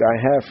conflict I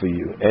have for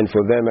you, and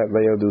for them at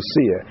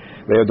Laodicea,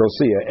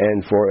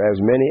 and for as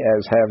many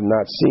as have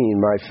not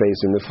seen my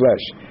face in the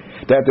flesh,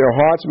 that their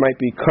hearts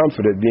might be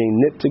comforted, being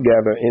knit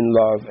together in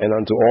love and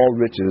unto all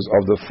riches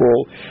of the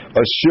full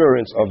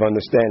assurance of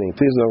understanding.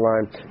 Please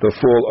underline the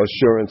full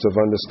assurance of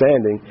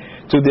understanding,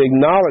 to the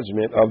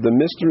acknowledgement of the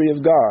mystery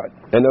of God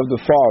and of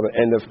the Father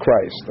and of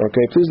Christ.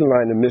 Okay, please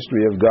underline the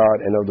mystery of God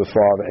and of the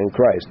Father and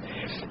Christ,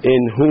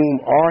 in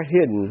whom are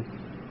hidden,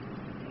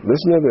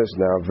 listen to this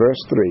now,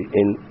 verse 3,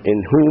 in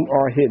whom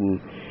are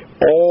hidden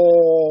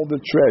all the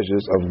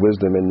treasures of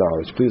wisdom and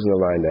knowledge. Please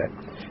underline that.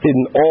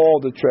 Hidden all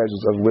the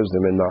treasures of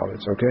wisdom and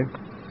knowledge, okay?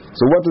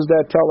 So what does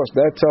that tell us?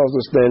 That tells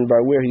us then by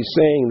where he's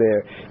saying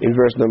there in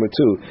verse number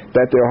 2,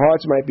 that their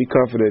hearts might be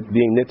comforted,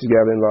 being knit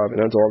together in love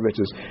and unto all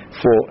riches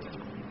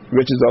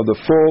of the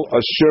full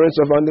assurance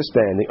of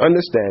understanding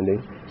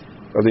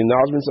of the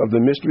acknowledgments of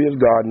the mystery of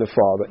God and the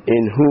Father,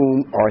 in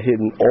whom are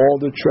hidden all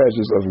the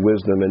treasures of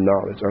wisdom and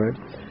knowledge, all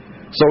right?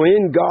 So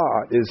in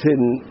God is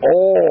hidden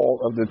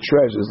all of the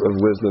treasures of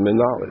wisdom and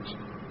knowledge.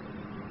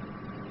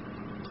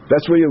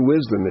 That's where your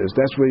wisdom is.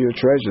 That's where your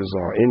treasures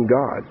are, in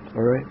God.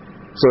 All right?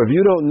 So if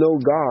you don't know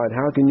God,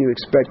 how can you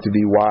expect to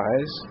be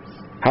wise?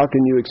 How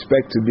can you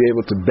expect to be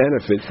able to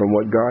benefit from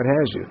what God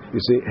has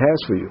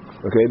for you?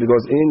 Okay?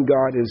 Because in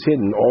God is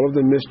hidden all of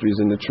the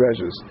mysteries and the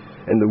treasures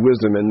and the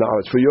wisdom and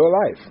knowledge for your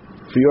life.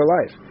 For your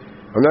life.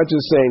 I'm not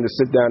just saying to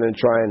sit down and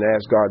try and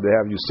ask God to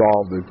have you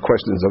solve the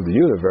questions of the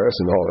universe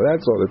and all of that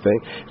sort of thing.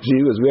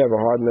 Gee whiz, we have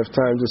a hard enough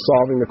time just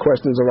solving the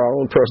questions of our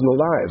own personal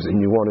lives, and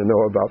you want to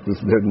know about the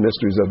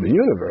mysteries of the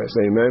universe.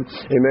 Amen?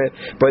 Amen?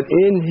 But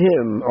in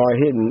him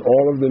are hidden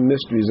all of the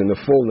mysteries and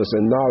the fullness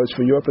and knowledge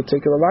for your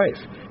particular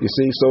life. You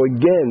see, so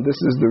again, this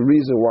is the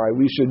reason why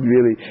we should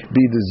really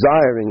be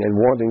desiring and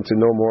wanting to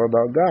know more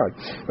about God.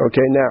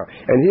 Okay, now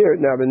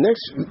the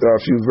next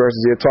few verses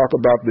here talk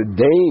about the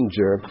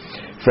danger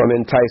from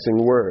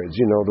enticing words,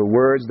 the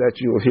words that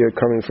you'll hear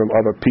coming from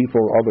other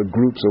people, other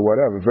groups or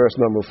whatever. Verse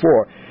number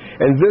 4,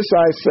 and this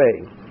I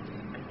say,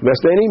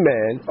 lest any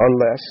man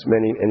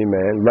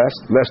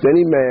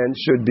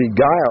should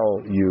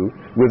beguile you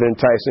with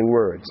enticing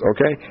words.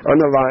 Okay?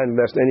 Underline,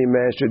 lest any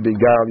man should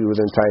beguile you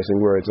with enticing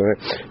words.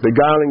 Okay?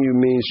 Beguiling you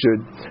means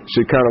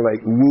should kind of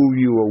like woo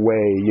you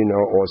away,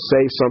 or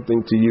say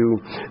something to you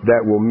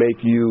that will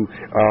make you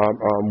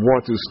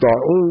want to start,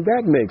 oh,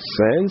 that makes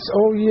sense.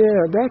 Oh,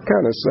 yeah, that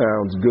kind of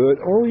sounds good.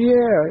 Oh,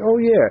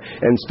 yeah.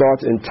 And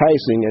starts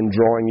enticing and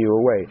drawing you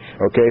away.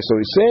 Okay? So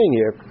he's saying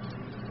here,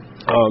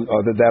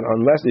 that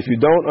unless, if you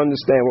don't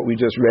understand what we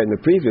just read in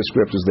the previous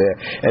scriptures there,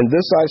 and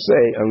this I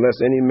say, unless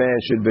any man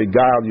should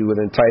beguile you with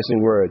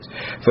enticing words.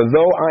 For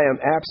though I am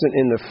absent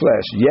in the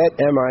flesh, yet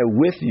am I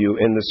with you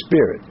in the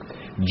spirit,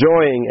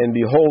 joying and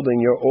beholding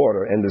your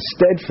order and the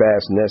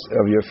steadfastness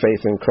of your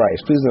faith in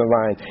Christ. Please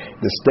underline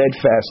the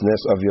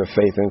steadfastness of your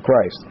faith in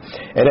Christ.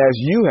 And as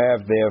you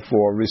have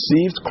therefore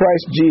received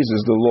Christ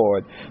Jesus the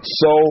Lord,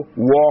 so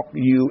walk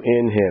you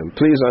in him.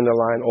 Please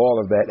underline all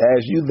of that.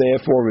 As you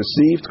therefore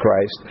received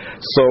Christ,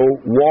 so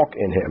walk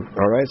in him.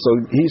 All right? So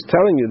he's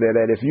telling you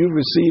that if you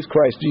received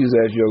Christ Jesus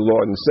as your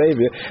Lord and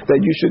Savior, that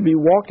you should be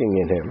walking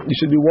in him. You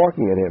should be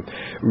walking in him,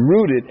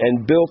 rooted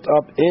and built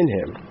up in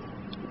him.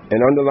 and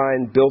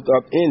underline built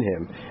up in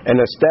him, and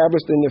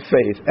established in the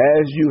faith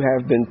as you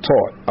have been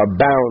taught,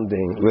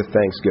 abounding with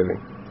thanksgiving.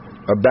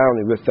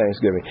 Abounding with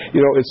thanksgiving.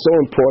 You know, it's so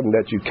important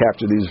that you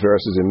capture these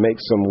verses and make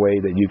some way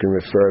that you can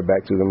refer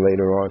back to them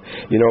later on,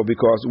 you know,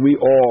 because we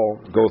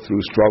all go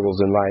through struggles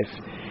in life.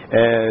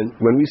 And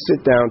when we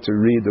sit down to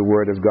read the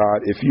Word of God,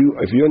 if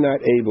you're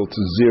not able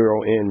to zero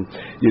in,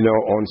 you know,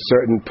 on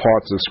certain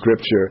parts of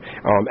Scripture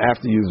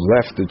after you've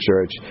left the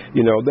church,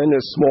 you know, then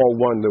there's small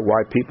wonder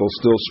why people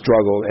still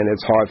struggle and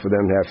it's hard for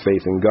them to have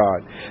faith in God.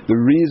 The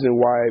reason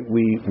why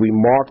we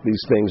mark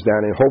these things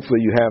down, and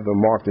hopefully you have them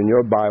marked in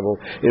your Bible,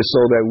 is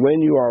so that when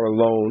you are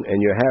alone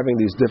and you're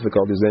having these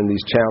difficulties and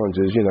these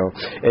challenges, you know,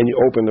 and you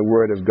open the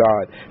Word of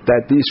God,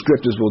 that these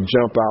Scriptures will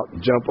jump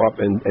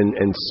up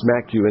and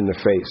smack you in the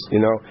face,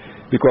 you know.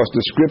 Because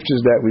the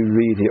scriptures that we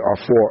read here are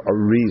for a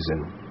reason.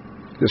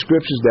 The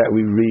scriptures that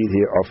we read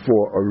here are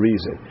for a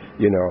reason,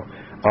 you know.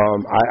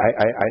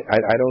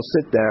 I don't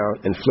sit down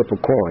and flip a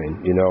coin,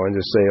 you know, and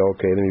just say,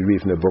 okay, let me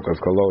read from the book of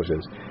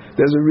Colossians.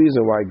 There's a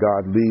reason why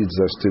God leads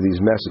us to these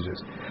messages.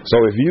 So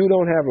if you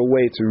don't have a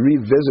way to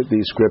revisit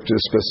these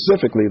scriptures,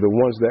 specifically the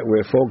ones that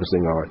we're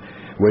focusing on,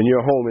 when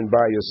you're home and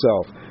by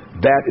yourself,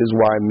 that is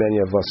why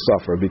many of us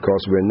suffer,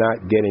 because we're not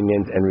getting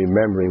in and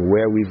remembering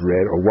where we've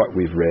read or what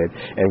we've read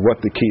and what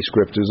the key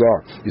scriptures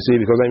are. You see,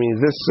 because I mean,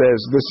 this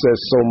says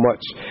so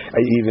much,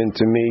 even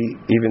to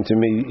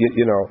me,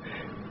 you know.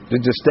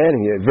 Just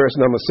standing here, verse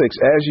number 6,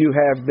 as you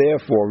have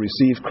therefore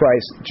received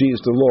Christ Jesus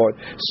the Lord,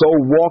 so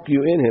walk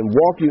you in him.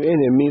 Walk you in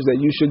him means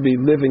that you should be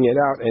living it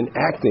out and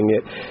acting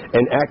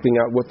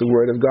out what the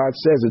Word of God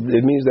says.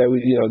 It means that we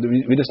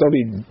just don't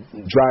be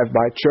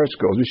drive-by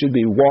churchgoers. We should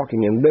be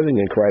walking and living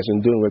in Christ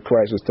and doing what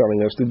Christ is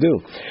telling us to do.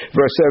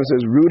 Verse 7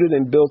 says, rooted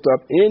and built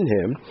up in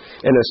him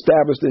and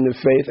established in the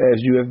faith as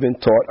you have been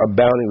taught,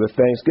 abounding with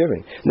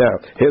thanksgiving.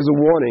 Now, here's a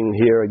warning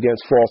here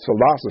against false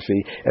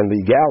philosophy and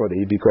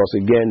legality, because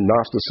again,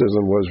 Gnosticism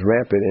was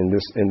rampant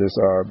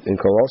in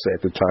Colossae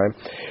at the time.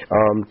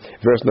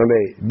 Verse number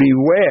 8,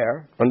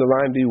 beware,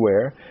 underline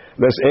beware,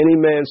 lest any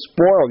man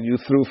spoil you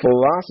through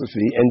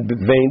philosophy and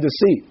vain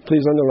deceit.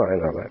 Please underline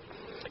all that.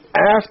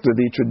 After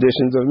the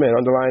traditions of men,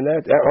 underline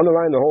that,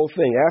 underline the whole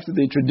thing, after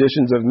the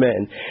traditions of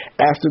men,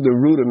 after the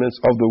rudiments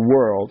of the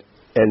world,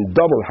 and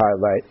double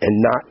highlight, and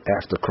not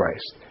after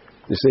Christ.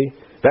 You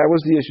see? That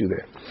was the issue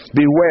there.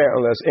 Beware,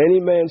 unless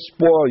any man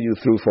spoil you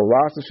through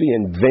philosophy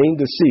and vain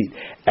deceit,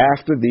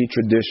 after the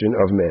tradition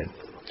of men.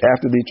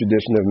 After the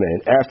tradition of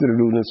men. After the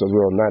rudiments of the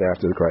world, not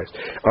after the Christ.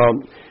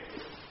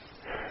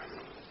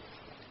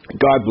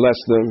 God bless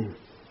them,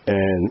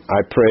 and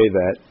I pray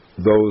that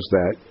those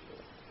that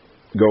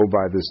go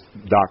by this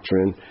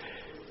doctrine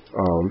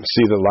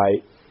see the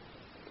light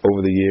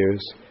over the years,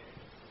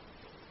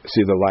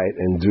 see the light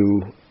and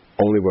do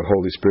only what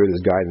Holy Spirit is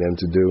guiding them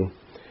to do.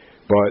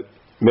 But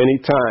many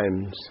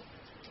times,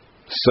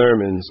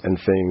 sermons and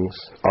things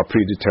are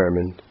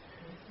predetermined.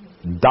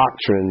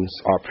 Doctrines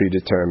are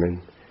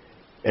predetermined.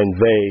 And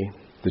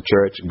the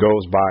church,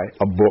 goes by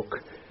a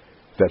book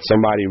that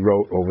somebody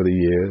wrote over the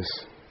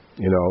years.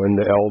 You know, and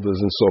the elders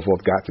and so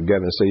forth got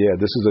together and say, yeah,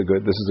 this is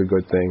a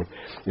good thing,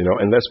 you know,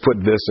 and let's put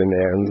this in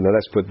there, and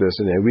let's put this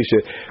in there. We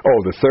should,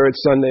 the third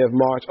Sunday of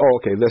March,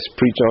 okay, let's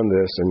preach on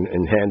this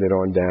and hand it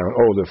on down.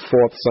 The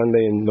fourth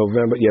Sunday in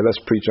November, yeah,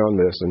 let's preach on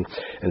this.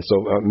 And so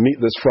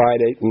meatless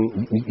Friday,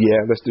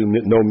 yeah, let's do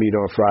no meat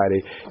on Friday.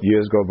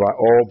 Years go by,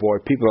 oh boy,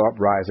 people are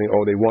uprising,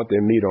 they want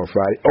their meat on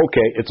Friday.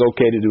 Okay, it's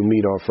okay to do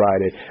meat on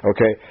Friday,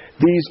 okay?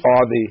 These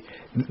are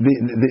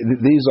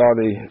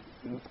the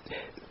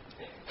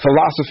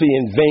philosophy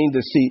and vain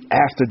deceit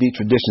after the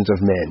traditions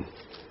of men.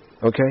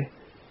 Okay?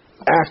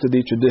 After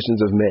the traditions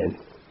of men.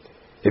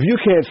 If you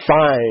can't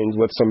find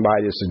what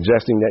somebody is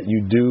suggesting that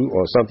you do,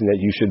 or something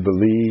that you should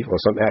believe, or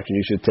some action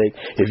you should take,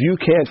 if you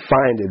can't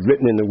find it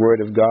written in the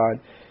Word of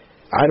God,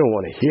 I don't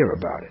want to hear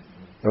about it.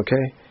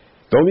 Okay?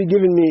 Don't be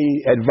giving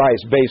me advice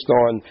based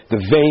on the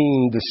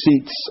vain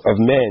deceits of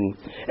men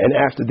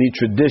and after the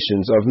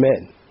traditions of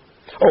men.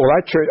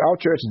 Our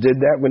church did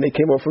that when they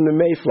came up from the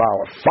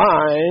Mayflower.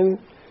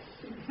 Fine.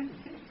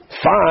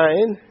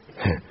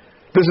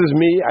 This is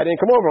me. I didn't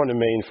come over on the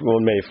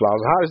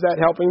Mayflowers. How is that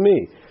helping me?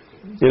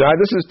 You know,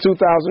 this is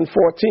 2014.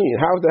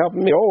 How is that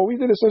helping me? We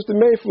did it since the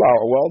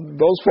Mayflower. Well,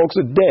 those folks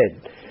are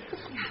dead.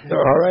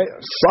 All right?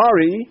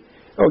 Sorry.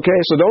 Okay,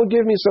 so don't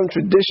give me some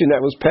tradition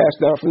that was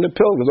passed down from the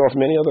Pilgrims or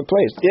from any other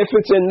place. If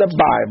it's in the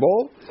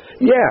Bible,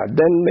 yeah,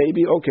 then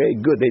maybe, okay,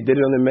 good. They did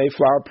it on the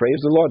Mayflower. Praise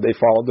the Lord. They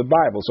followed the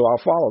Bible, so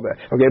I'll follow that.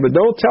 Okay, but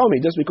don't tell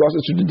me just because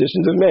it's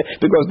traditions of men,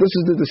 because this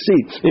is the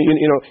deceit.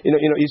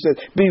 He said,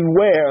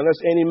 beware unless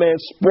any man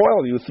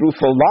spoil you through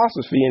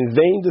philosophy and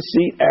vain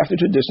deceit after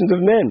traditions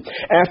of men,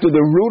 after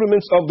the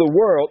rudiments of the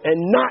world, and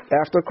not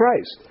after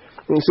Christ.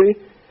 You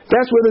see?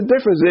 That's where the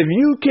difference is. If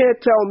you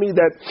can't tell me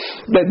that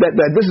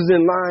this is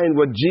in line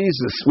with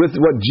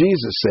what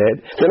Jesus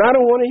said, then I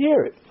don't want to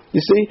hear it.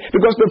 You see?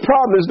 Because the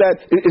problem is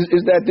that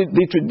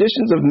the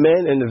traditions of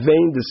men and the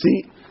vain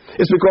deceit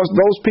is because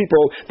those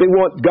people, they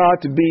want God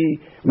to be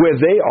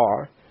where they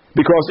are,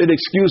 because it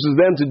excuses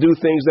them to do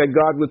things that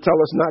God would tell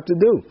us not to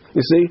do.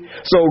 You see?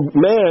 So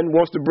man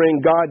wants to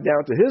bring God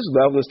down to his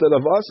level instead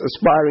of us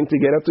aspiring to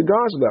get up to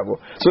God's level.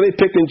 So they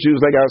pick and choose,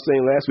 like I was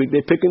saying last week,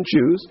 they pick and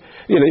choose.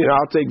 You know,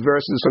 I'll take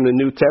verses from the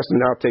New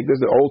Testament, I'll take this,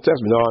 the Old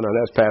Testament. No,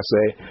 that's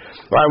passé.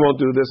 I won't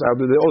do this,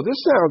 I'll do this. Oh, this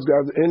sounds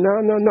good.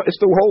 No,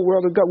 it's the whole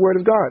Word of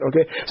God,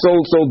 okay? So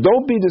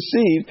don't be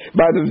deceived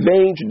by the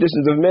vain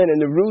traditions of men and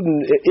the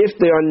rooted if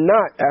they are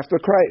not after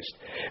Christ.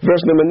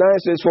 Verse number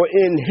 9 says, for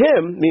in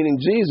him, meaning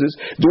Jesus,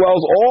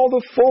 dwells all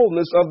the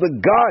fullness of the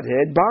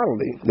Godhead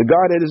bodily. The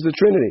Godhead is the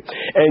Trinity.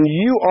 And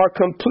you are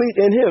complete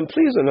in him.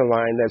 Please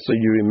underline that so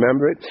you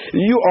remember it.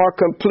 You are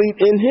complete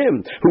in him,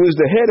 who is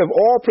the head of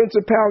all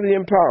principality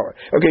and power.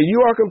 Okay, you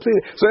are complete.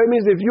 So that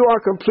means if you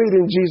are complete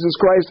in Jesus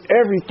Christ,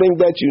 everything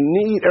that you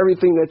need,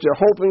 everything that you're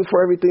hoping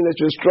for, everything that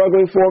you're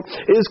struggling for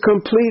is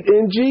complete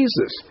in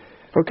Jesus.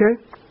 Okay?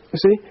 You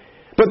see?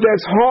 But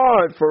that's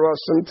hard for us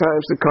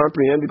sometimes to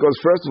comprehend because,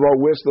 first of all,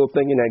 we're still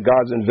thinking that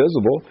God's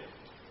invisible.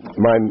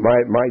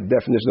 My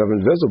definition of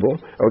invisible,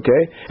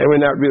 okay? And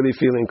we're not really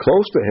feeling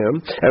close to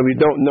him, and we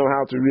don't know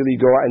how to really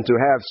go out and to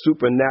have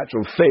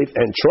supernatural faith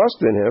and trust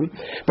in him.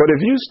 But if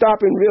you stop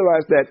and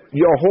realize that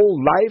your whole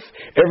life,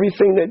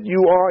 everything that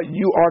you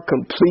are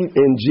complete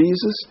in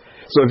Jesus.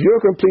 So if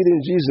you're complete in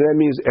Jesus, that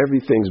means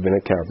everything's been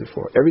accounted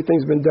for.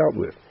 Everything's been dealt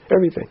with.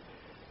 Everything.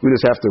 We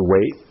just have to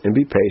wait and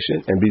be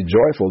patient and be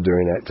joyful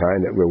during that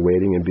time that we're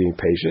waiting and being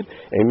patient.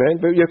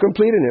 Amen? But you're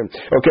complete in him.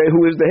 Okay?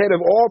 Who is the head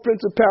of all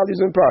principalities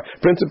and power.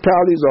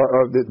 Principalities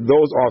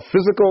those are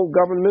physical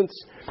governments.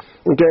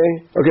 Okay?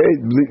 Okay?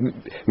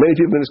 Many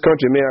people in this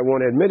country may not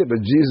want to admit it, but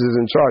Jesus is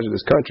in charge of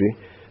this country.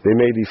 They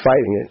may be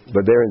fighting it,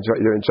 but they're in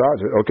charge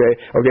of it. Okay?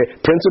 Okay?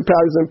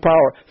 Principalities and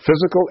power,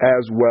 physical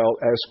as well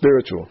as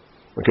spiritual.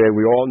 Okay,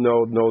 we all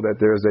know that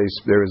there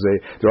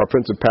are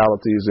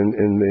principalities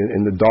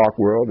in the dark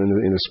world, in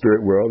the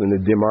spirit world, in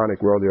the demonic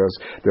world. There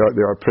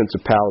are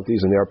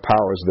principalities and there are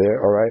powers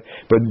there. All right,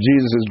 but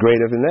Jesus is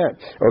greater than that.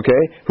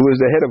 Okay, who is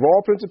the head of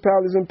all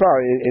principalities and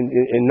power,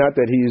 and not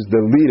that he's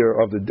the leader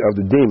of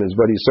the demons,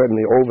 but he's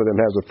certainly over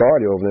them, has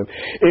authority over them.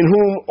 In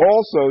whom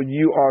also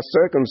you are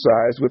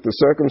circumcised with the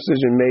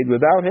circumcision made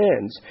without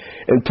hands,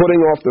 and putting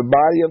off the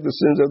body of the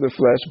sins of the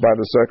flesh by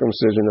the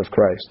circumcision of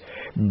Christ,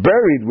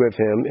 buried with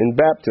him in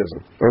baptism,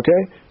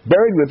 okay?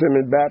 Buried with him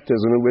in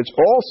baptism, in which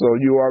also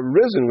you are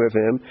risen with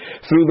him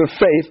through the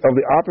faith of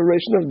the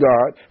operation of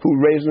God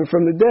who raised him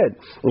from the dead,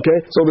 okay?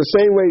 So the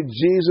same way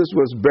Jesus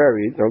was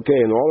buried,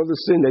 okay, and all of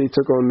the sin that he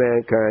took on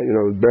mankind,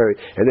 was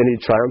buried, and then he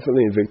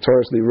triumphantly and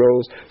victoriously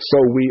rose, so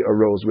we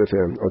arose with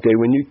him, okay?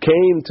 When you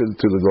came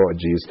to the Lord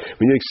Jesus,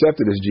 when you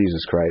accepted as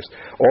Jesus Christ,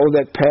 all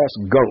of that past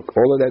gunk,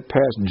 all of that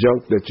past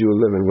junk that you were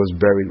living was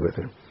buried with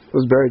him. It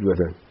was buried with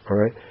him, all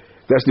right?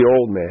 That's the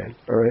old man,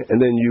 all right? And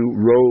then you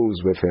rose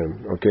with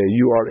him, okay?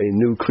 You are a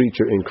new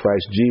creature in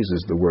Christ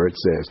Jesus, the word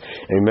says.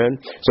 Amen?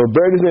 So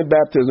buried with him in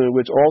baptism, in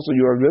which also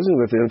you are risen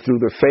with him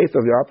through the faith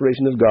of the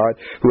operation of God,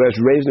 who has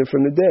raised him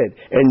from the dead.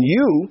 And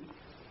you,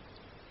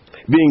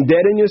 being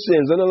dead in your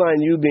sins,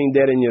 underline you being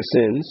dead in your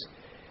sins,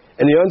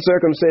 and the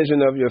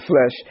uncircumcision of your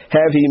flesh,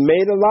 have he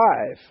made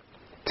alive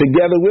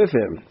together with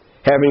him,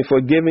 having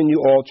forgiven you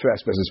all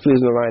trespasses.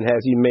 Please underline, has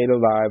he made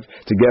alive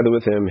together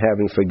with him,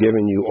 having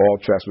forgiven you all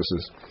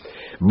trespasses.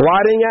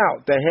 Blotting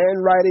out the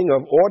handwriting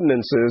of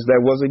ordinances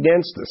that was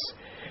against us,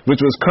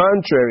 which was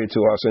contrary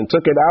to us, and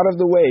took it out of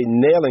the way,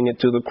 nailing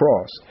it to the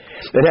cross.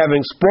 And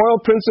having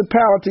spoiled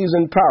principalities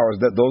and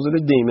powers, that those are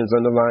the demons,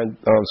 underline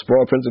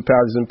spoiled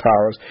principalities and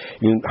powers,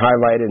 you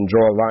highlight it and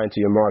draw a line to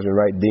your margin,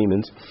 right,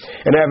 demons.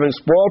 And having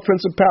spoiled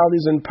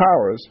principalities and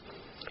powers,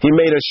 he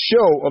made a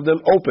show of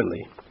them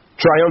openly,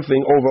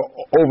 triumphing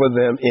over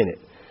them in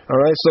it.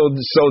 All right,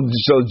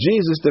 so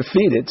Jesus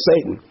defeated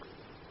Satan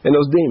and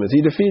those demons.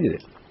 He defeated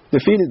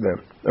them.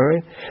 All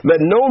right.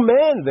 Let no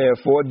man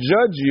therefore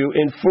judge you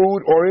in food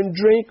or in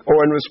drink or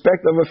in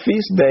respect of a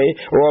feast day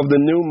or of the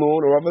new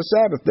moon or of a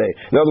Sabbath day.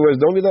 In other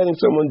words, don't be letting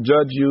someone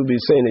judge you, be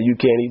saying that you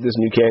can't eat this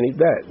and you can't eat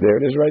that. There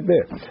it is right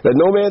there.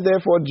 Let no man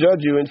therefore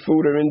judge you in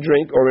food or in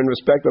drink or in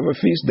respect of a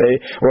feast day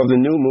or of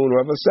the new moon or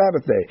of a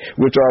Sabbath day,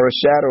 which are a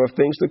shadow of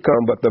things to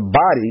come, but the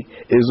body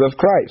is of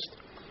Christ.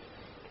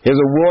 Here's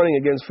a warning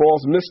against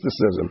false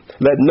mysticism.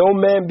 Let no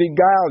man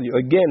beguile you.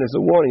 Again, it's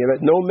a warning.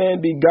 Let no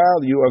man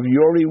beguile you of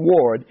your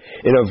reward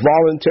in a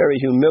voluntary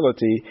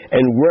humility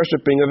and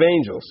worshiping of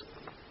angels.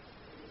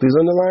 Please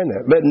underline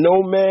that. Let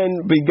no man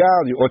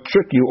beguile you or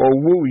trick you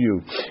or woo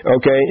you,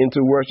 okay,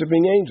 into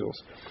worshiping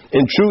angels,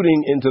 intruding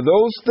into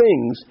those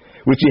things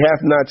which he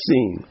hath not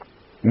seen,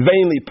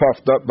 vainly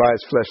puffed up by his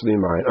fleshly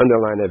mind.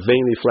 Underline that,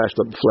 vainly puffed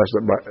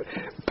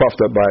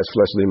up by his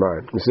fleshly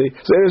mind. You see?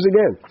 So there's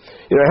again.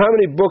 How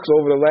many books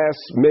over the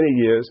last many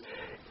years,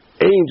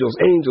 angels.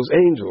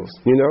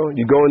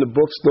 You go in the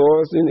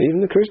bookstores, and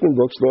even the Christian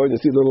bookstores,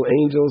 you see little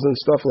angels and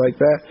stuff like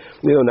that.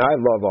 Now I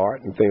love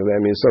art and things like that.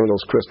 I mean, some of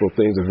those crystal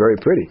things are very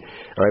pretty.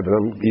 All right, but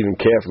I'm even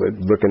careful at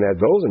looking at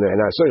those in there.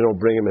 And I certainly don't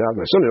bring them out.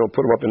 I certainly don't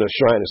put them up in a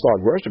shrine and start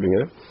worshiping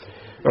them.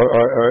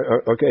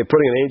 Okay,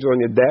 putting an angel on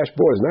your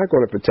dashboard is not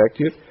going to protect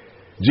you.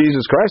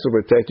 Jesus Christ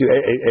will protect you.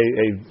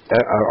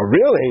 A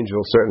real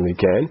angel certainly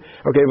can.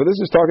 Okay, but this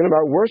is talking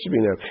about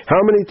worshiping them.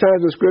 How many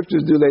times in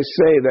scriptures do they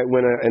say that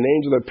when an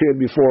angel appeared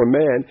before a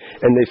man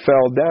and they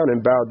fell down and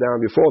bowed down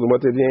before them,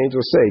 what did the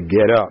angel say?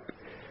 Get up.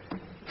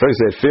 First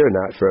he said, fear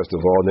not, first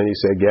of all. Then he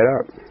said, get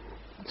up.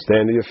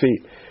 Stand to your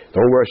feet.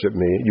 Don't worship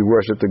me. You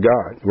worship the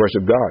God.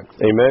 Worship God.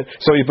 Amen.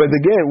 So, but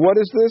again, what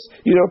is this?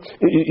 You know,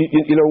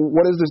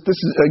 what is this? This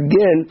is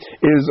again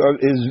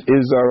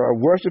is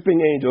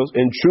worshiping angels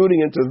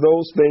intruding into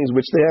those things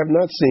which they have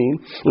not seen.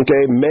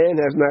 Okay,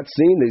 man has not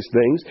seen these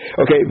things.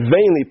 Okay,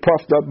 vainly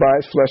puffed up by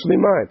his fleshly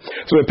mind.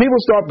 So when people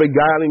start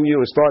beguiling you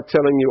and start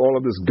telling you all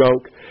of this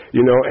gunk,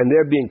 you know, and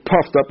they're being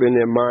puffed up in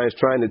their minds,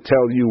 trying to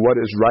tell you what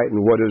is right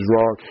and what is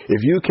wrong.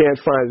 If you can't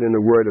find it in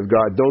the Word of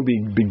God, don't be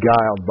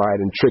beguiled by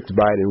it and tricked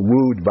by it and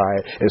wooed by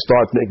it and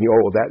start thinking,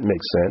 oh, that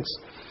makes sense.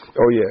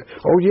 Oh,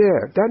 yeah,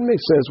 that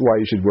makes sense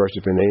why you should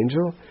worship an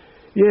angel.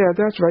 Yeah,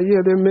 that's right. Yeah,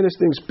 they're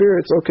ministering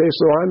spirits. Okay,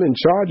 so I'm in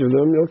charge of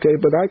them. Okay,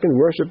 but I can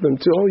worship them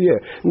too. Oh, yeah.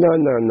 No.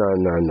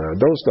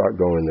 Don't start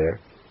going there.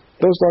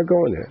 Don't start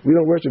going there. We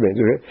don't worship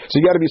angels. Okay? So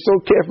you got to be so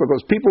careful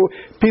because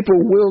people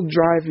will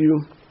drive you.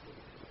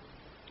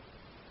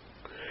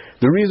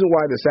 The reason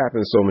why this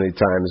happens so many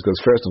times is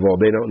because, first of all,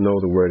 they don't know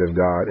the Word of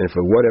God, and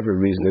for whatever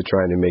reason, they're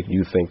trying to make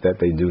you think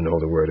that they do know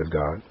the Word of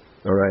God.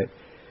 All right?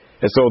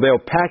 And so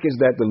they'll package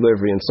that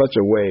delivery in such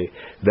a way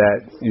that,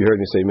 you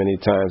heard me say many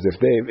times, if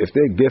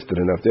they're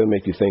gifted enough, they'll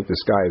make you think the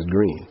sky is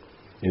green.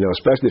 You know,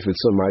 especially if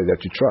it's somebody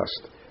that you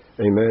trust.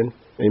 Amen?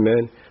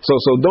 Amen? So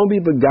don't be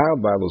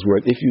beguiled by those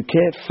words. If you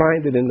can't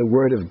find it in the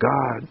Word of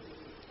God,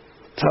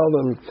 tell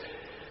them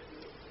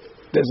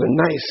there's a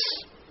nice,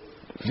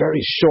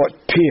 very short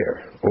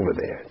pier over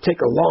there.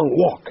 Take a long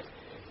walk,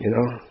 you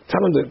know.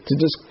 Tell them to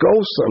just go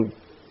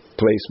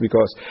someplace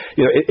because,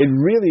 you know, it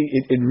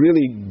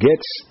really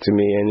gets to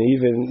me, and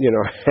even, you know,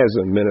 as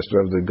a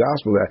minister of the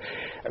gospel, that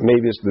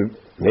maybe it's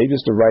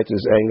the righteous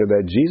anger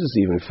that Jesus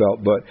even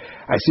felt, but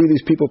I see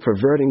these people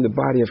perverting the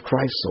body of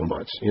Christ so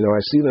much. You know,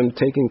 I see them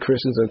taking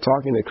Christians and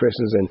talking to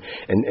Christians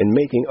and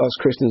making us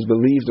Christians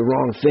believe the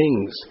wrong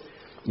things.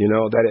 You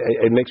know, that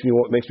it makes me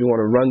want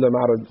to run them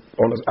out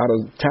of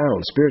town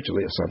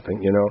spiritually or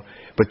something, you know.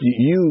 But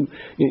you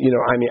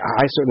know, I mean,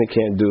 I certainly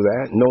can't do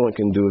that. No one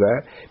can do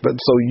that. But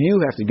so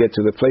you have to get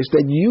to the place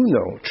that you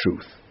know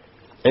truth.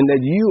 And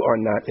that you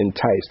are not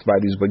enticed by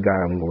these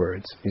beguiling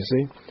words, you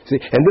see?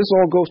 And this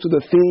all goes to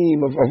the theme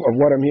of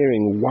what I'm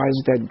hearing. Why is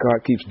it that God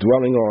keeps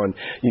dwelling on,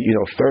 you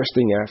know,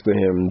 thirsting after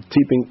Him,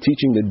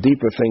 teaching the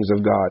deeper things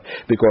of God?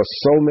 Because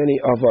so many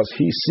of us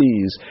He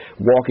sees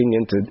walking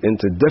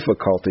into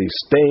difficulty,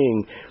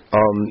 staying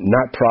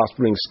not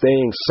prospering,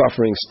 staying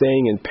suffering,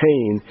 staying in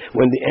pain,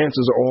 when the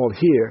answers are all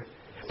here.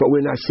 But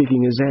we're not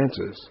seeking His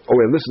answers, or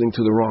we're listening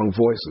to the wrong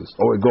voices,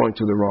 or we're going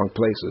to the wrong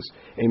places.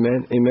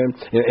 Amen? Amen?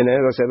 And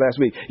as I said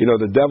last week, you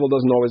know, the devil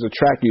doesn't always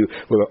attract you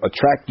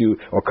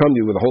or come to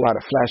you with a whole lot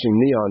of flashing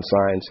neon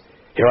signs.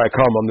 Here I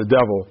come, I'm the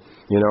devil.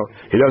 You know,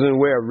 he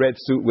doesn't wear a red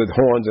suit with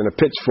horns and a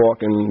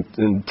pitchfork and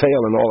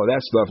tail and all of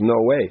that stuff.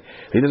 No way.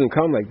 He doesn't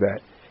come like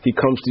that. He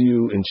comes to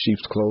you in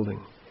sheep's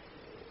clothing.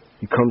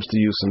 He comes to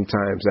you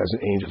sometimes as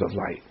an angel of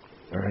light.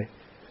 All right?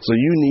 So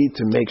you need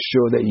to make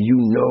sure that you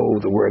know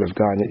the Word of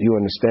God and that you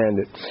understand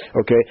it.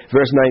 Okay?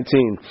 Verse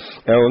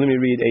 19. Let me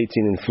read 18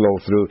 and flow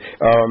through.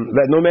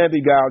 Let no man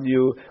beguile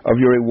you of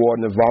your reward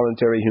in the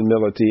voluntary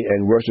humility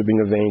and worshiping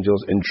of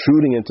angels,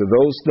 intruding into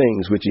those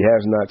things which he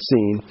has not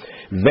seen,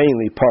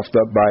 vainly puffed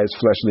up by his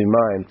fleshly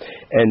mind,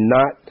 and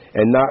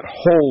not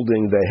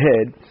holding the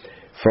head,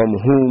 from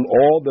whom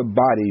all the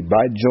body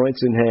by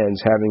joints and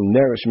hands, having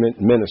nourishment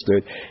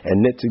ministered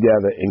and knit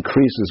together,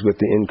 increases with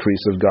the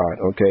increase of God.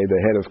 Okay,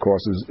 the head, of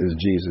course, is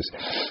Jesus.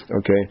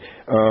 Okay,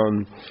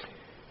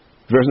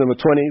 verse number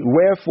 20.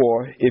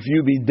 Wherefore, if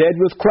you be dead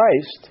with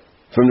Christ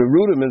from the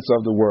rudiments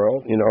of the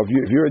world, you know,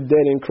 if you're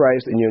dead in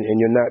Christ and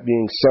you're not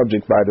being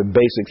subject by the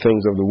basic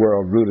things of the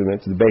world,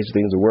 rudiments, the basic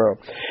things of the world,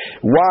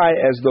 why,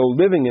 as though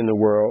living in the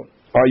world,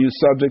 are you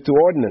subject to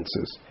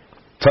ordinances?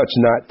 Touch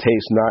not,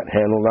 taste not,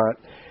 handle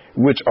not,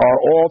 which are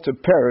all to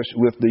perish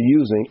with the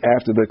using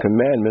after the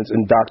commandments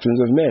and doctrines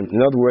of men. In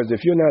other words,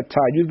 if you're not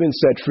tied, you've been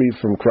set free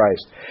from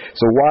Christ.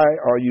 So why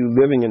are you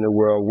living in the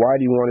world? Why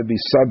do you want to be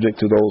subject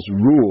to those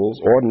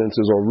rules,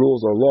 ordinances or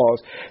rules or laws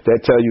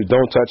that tell you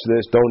don't touch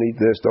this, don't eat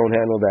this, don't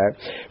handle that,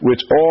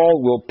 which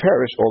all will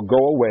perish or go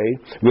away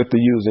with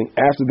the using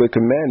after the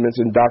commandments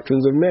and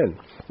doctrines of men?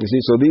 You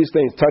see, so these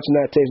things, touch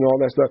not, taste, and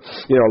all that stuff,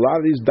 you know, a lot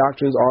of these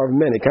doctrines are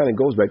of men. It kind of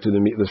goes back to the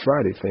Meatless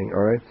Friday thing,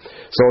 all right?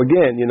 So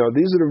again, you know,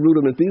 these are the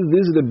rudiments,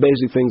 these are the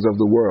basic things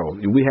of the world.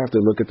 We have to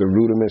look at the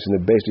rudiments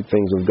and the basic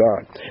things of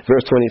God.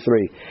 Verse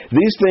 23,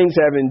 these things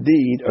have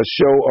indeed a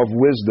show of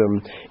wisdom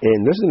in,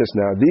 listen to this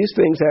now, these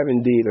things have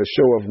indeed a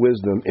show of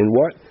wisdom in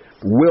what?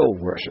 Will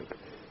worship.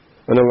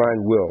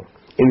 Underline will.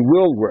 In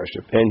will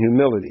worship and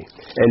humility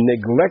and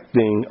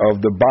neglecting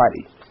of the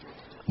body,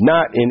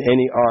 not in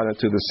any honor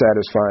to the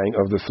satisfying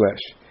of the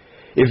flesh.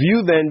 If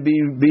you then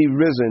be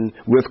risen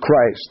with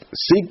Christ,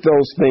 seek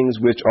those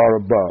things which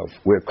are above,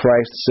 where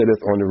Christ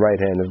sitteth on the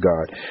right hand of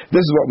God.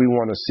 This is what we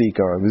want to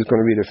seek on. We're just going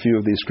to read a few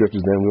of these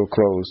scriptures, then we'll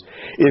close.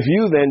 If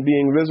you then,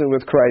 being risen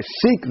with Christ,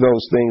 seek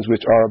those things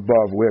which are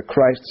above, where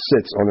Christ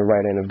sits on the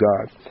right hand of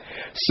God.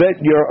 Set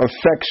your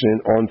affection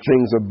on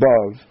things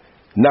above,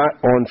 not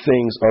on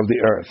things of the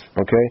earth.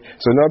 Okay?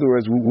 So in other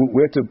words,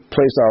 we're to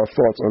place our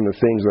thoughts on the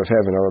things of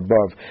heaven or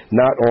above,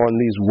 not on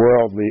these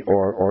worldly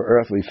or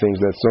earthly things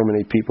that so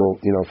many people,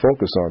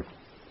 focus on.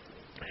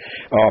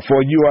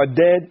 For you are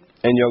dead,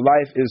 and your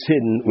life is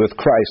hidden with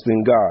Christ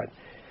in God.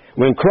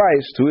 When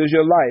Christ, who is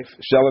your life,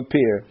 shall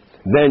appear,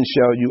 then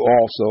shall you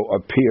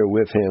also appear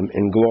with him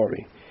in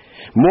glory.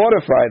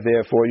 Mortify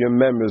therefore your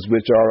members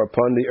which are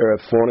upon the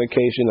earth,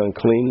 fornication,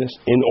 uncleanness,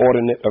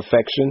 inordinate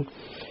affection,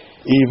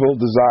 evil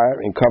desire,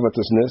 and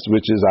covetousness,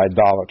 which is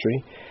idolatry,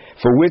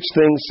 for which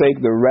things' sake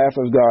the wrath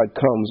of God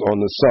comes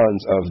on the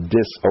sons of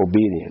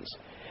disobedience,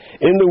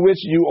 in the which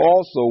you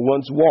also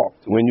once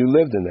walked when you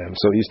lived in them.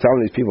 So he's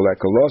telling these people at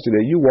Colossae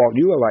that you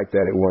were like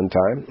that at one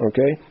time,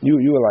 okay? You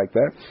were like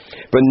that.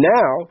 But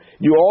now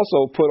you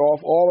also put off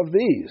all of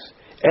these: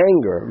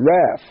 anger,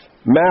 wrath,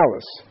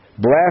 malice,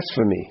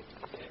 blasphemy,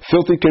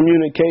 filthy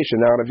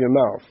communication out of your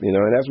mouth,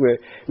 and that's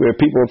where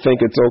people think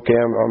it's okay.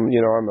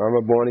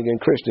 I'm a born again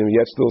Christian,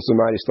 yet still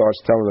somebody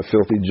starts telling a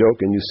filthy joke,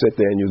 and you sit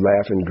there and you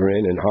laugh and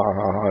grin and ha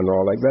ha ha and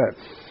all like that.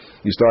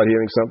 You start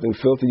hearing something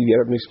filthy, you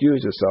get up and excuse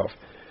yourself.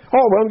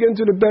 Oh, well, I'm getting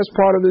to the best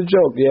part of the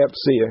joke. Yep,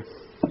 see ya.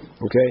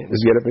 Okay,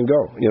 just get up and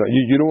go.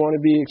 You don't want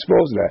to be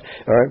exposed to that.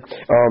 All right.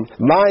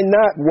 Lie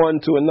not one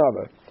to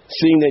another,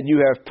 seeing that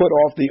you have put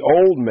off the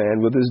old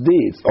man with his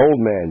deeds. Old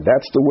man,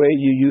 that's the way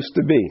you used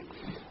to be.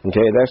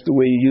 Okay, that's the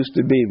way you used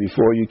to be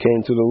before you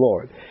came to the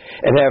Lord.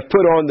 And have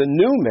put on the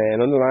new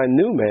man, underline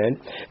new man,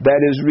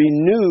 that is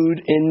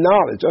renewed in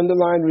knowledge.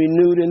 Underline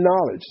renewed in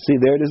knowledge. See,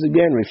 there it is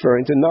again,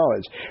 referring to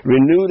knowledge.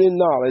 Renewed in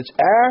knowledge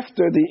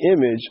after the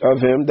image of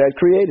him that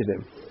created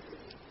him.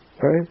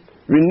 Right?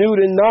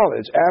 Renewed in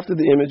knowledge after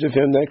the image of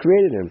him that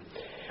created him.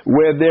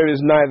 Where there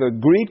is neither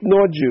Greek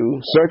nor Jew,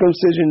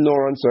 circumcision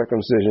nor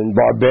uncircumcision,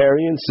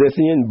 barbarian,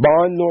 Scythian,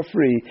 bond nor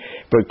free,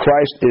 but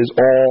Christ is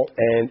all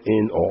and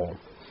in all.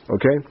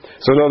 Okay?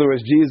 So in other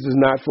words, Jesus is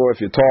not for if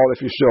you're tall,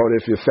 if you're short,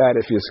 if you're fat,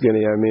 if you're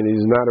skinny. I mean,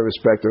 he's not a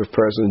respecter of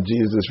person.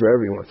 Jesus is for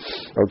everyone.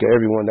 Okay?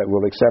 Everyone that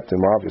will accept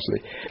him,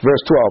 obviously.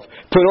 Verse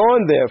 12. Put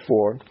on,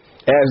 therefore,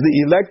 as the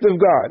elect of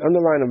God.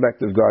 Underline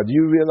elect of God. Do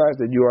you realize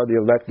that you are the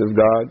elect of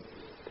God?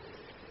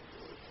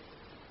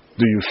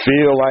 Do you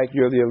feel like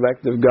you're the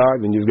elect of God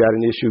when you've got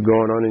an issue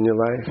going on in your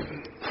life?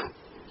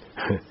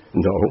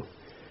 No.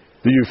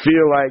 Do you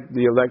feel like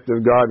the elect of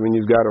God when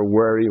you've got to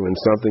worry, when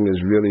something is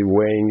really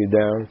weighing you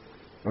down?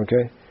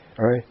 Okay?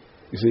 All right?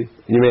 You see?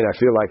 You may not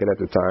feel like it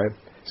at the time.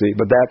 See?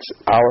 But that's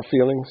our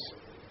feelings.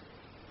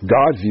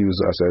 God views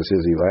us as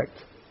his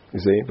elect.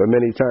 You see? But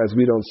many times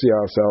we don't see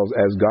ourselves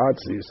as God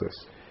sees us.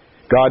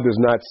 God does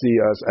not see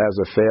us as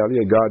a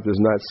failure. God does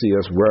not see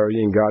us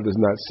worrying. God does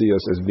not see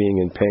us as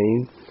being in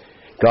pain.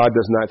 God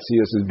does not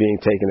see us as being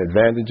taken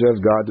advantage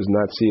of. God does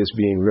not see us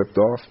being ripped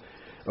off.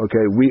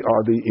 Okay? We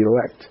are the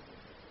elect.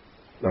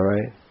 All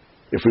right?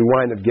 If we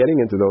wind up getting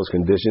into those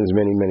conditions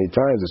many, many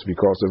times, it's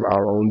because of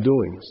our own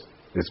doings.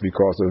 It's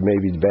because of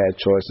maybe bad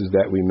choices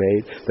that we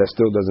made. That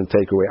still doesn't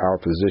take away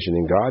our position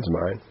in God's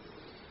mind.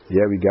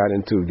 Yeah, we got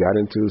into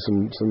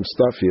some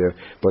stuff here,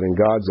 but in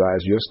God's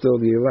eyes, you're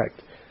still the elect.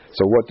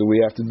 So what do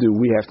we have to do?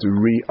 We have to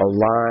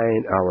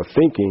realign our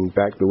thinking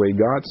back the way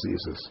God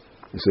sees us.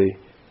 You see?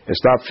 And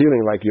stop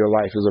feeling like your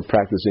life is a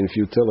practice in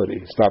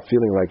futility. Stop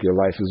feeling like your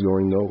life is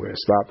going nowhere.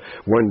 Stop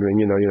wondering,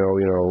 gee,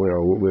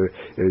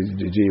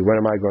 when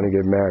am I going to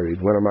get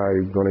married? When am I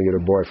going to get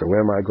a boyfriend?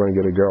 When am I going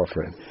to get a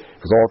girlfriend?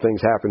 Because all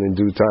things happen in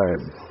due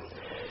time.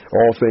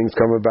 All things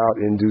come about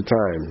in due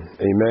time.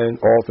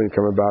 Amen? All things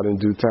come about in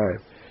due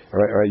time.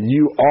 All right?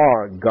 You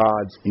are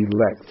God's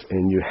elect,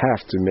 and you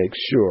have to make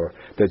sure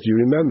that you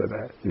remember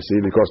that. You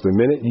see, because the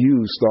minute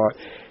you start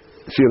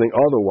feeling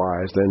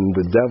otherwise, then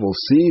the devil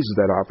seizes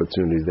that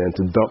opportunity then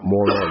to dump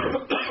more on you.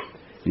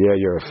 Yeah,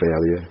 you're a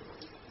failure.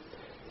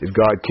 If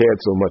God cared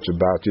so much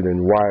about you, then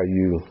why are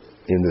you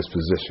in this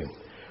position?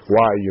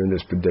 Why are you in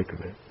this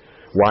predicament?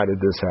 Why did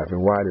this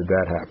happen? Why did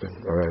that happen?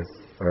 All right?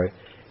 All right?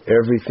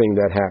 Everything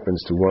that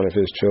happens to one of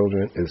his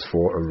children is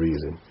for a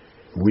reason.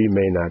 We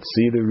may not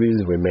see the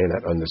reason, we may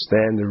not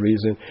understand the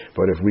reason,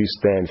 but if we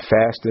stand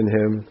fast in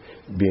him,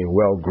 being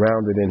well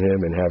grounded in him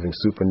and having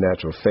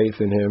supernatural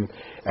faith in him,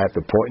 at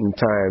the point in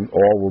time,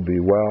 all will be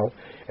well.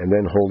 And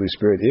then Holy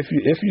Spirit, if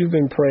you've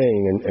been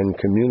praying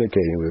and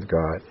communicating with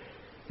God,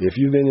 if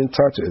you've been in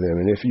touch with him,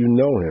 and if you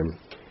know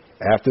him,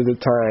 after the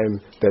time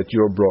that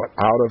you're brought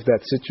out of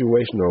that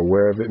situation or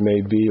wherever it may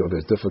be, or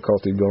there's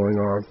difficulty going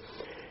on,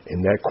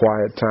 in that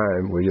quiet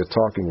time where you're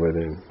talking with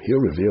him,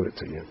 he'll reveal it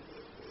to you.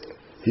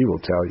 He will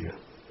tell you.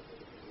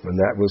 When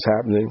that was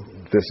happening,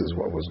 this is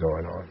what was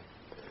going on.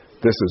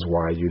 This is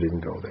why you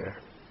didn't go there.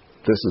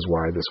 This is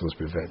why this was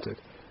prevented.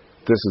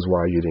 This is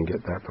why you didn't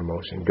get that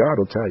promotion. God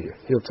will tell you.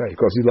 He'll tell you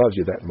because He loves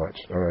you that much,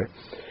 all right?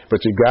 But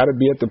you got to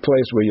be at the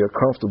place where you're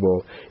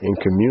comfortable in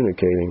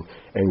communicating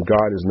and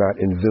God is not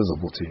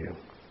invisible to you.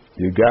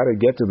 You got to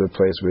get to the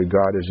place where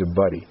God is your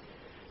buddy,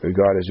 where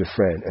God is your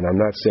friend. And I'm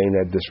not saying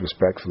that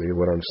disrespectfully.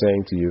 What I'm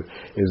saying to you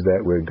is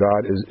that where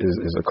God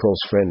is a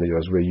close friend of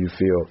yours, where you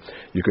feel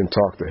you can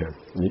talk to Him.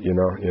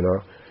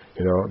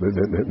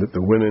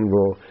 The women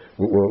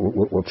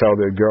will tell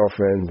their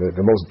girlfriend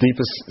the most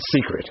deepest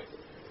secret.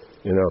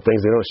 Things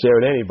they don't share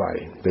with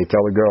anybody. They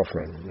tell a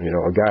girlfriend.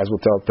 Guys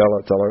will tell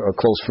a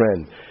close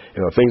friend.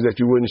 Things that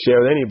you wouldn't share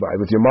with anybody.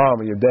 With your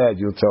mom or your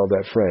dad, you'll tell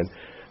that friend.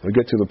 You'll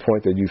get to the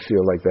point that you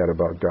feel like that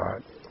about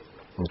God.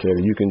 Okay,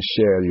 that you can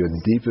share your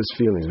deepest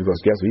feelings, because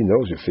guess what? He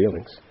knows your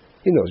feelings.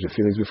 He knows your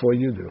feelings before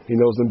you do. He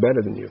knows them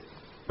better than you.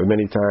 But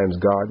many times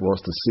God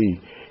wants to see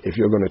if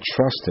you're going to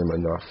trust Him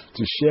enough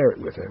to share it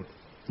with Him.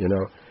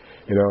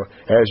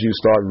 As you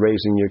start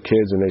raising your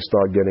kids and they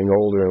start getting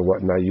older and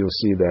whatnot, you'll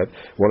see that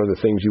one of the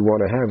things you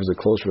want to have is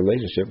a close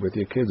relationship with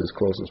your kids as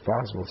close as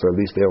possible. So at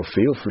least they'll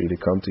feel free to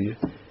come to you.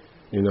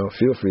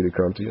 Feel free to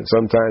come to you. And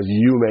sometimes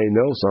you may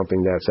know something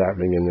that's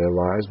happening in their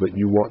lives, but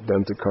you want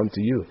them to come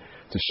to you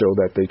to show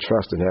that they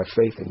trust and have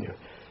faith in you.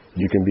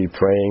 You can be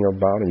praying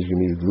about them. You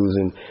can be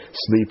losing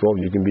sleep over.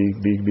 You can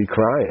be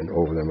crying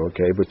over them,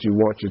 okay? But you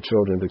want your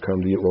children to come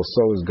to you. Well,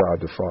 so is God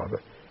the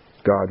Father.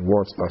 God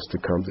wants us to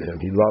come to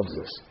Him. He loves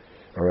us.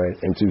 All right,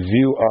 and to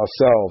view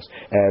ourselves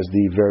as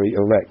the very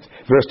elect.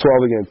 Verse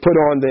 12 again. Put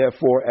on,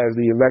 therefore, as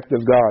the elect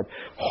of God,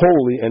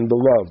 holy and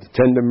beloved,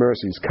 tender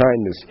mercies,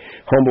 kindness,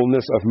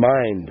 humbleness of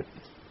mind,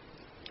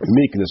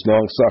 meekness,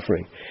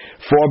 long-suffering,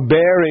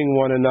 forbearing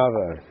one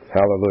another,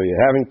 hallelujah,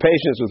 having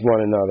patience with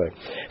one another,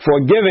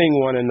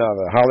 forgiving one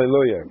another,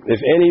 hallelujah.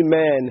 If any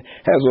man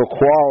has a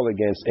quarrel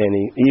against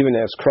any, even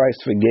as Christ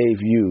forgave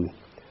you,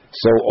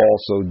 so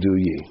also do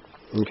ye.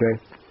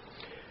 Okay?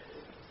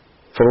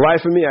 For the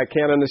life of me, I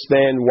can't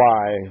understand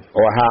why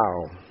or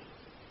how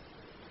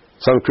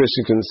some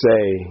Christian can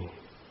say,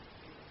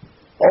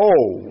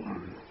 oh,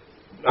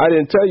 I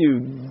didn't tell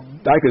you,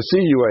 I could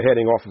see you were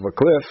heading off of a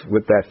cliff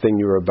with that thing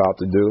you were about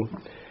to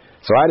do.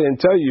 So I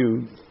didn't tell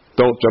you,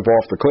 don't jump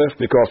off the cliff,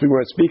 because we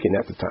weren't speaking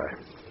at the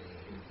time.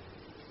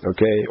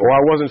 Okay? Or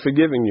I wasn't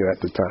forgiving you at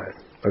the time.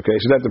 Okay?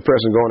 So let the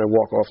person go on and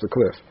walk off the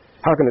cliff.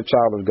 How can a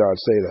child of God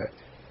say that?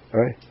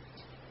 All right?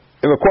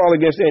 If a quarrel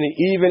against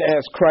any, even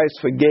as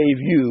Christ forgave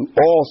you,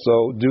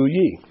 also do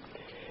ye.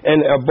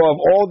 And above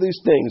all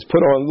these things, put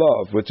on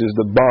love, which is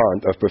the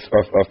bond of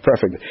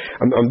perfect.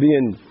 I'm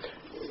being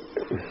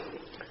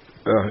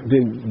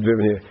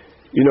driven here.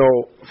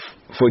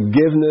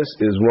 Forgiveness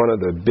is one of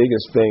the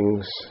biggest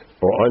things,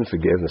 or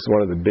unforgiveness,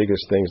 one of the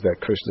biggest things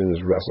that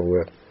Christians wrestle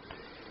with.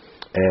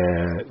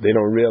 And they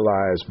don't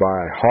realize by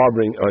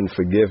harboring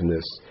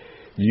unforgiveness,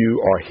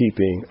 you are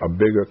heaping a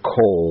bigger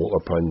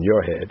coal upon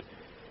your head.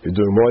 You're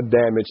doing more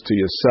damage to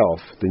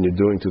yourself than you're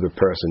doing to the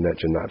person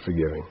that you're not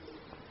forgiving.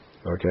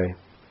 Okay?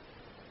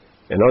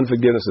 And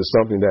unforgiveness is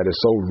something that is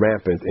so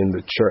rampant in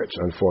the church,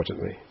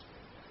 unfortunately.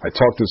 I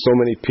talk to so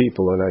many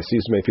people, and I see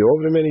so many people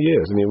over the many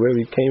years. I mean, where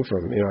we came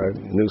from.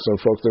 I knew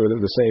some folks that were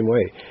the same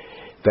way.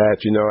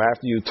 That,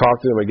 after you talk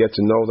to them or get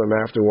to know them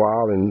after a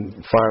while, and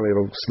finally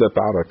it'll slip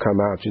out or come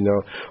out,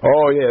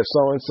 oh, yeah,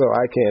 so-and-so,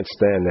 I can't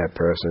stand that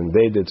person.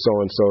 They did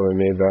so-and-so to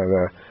me, blah,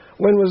 blah.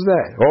 When was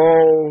that?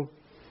 Oh,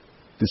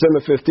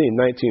 December 15,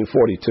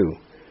 1942,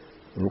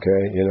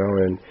 okay,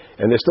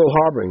 and they're still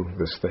harboring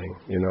this thing,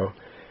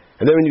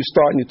 And then when you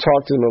start and you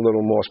talk to them a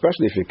little more,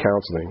 especially if you're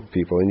counseling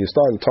people, and you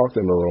start and talk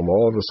to them a little more,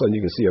 all of a sudden you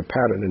can see a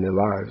pattern in their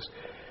lives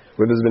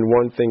where there's been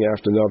one thing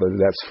after another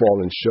that's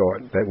fallen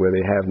short, that where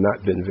they have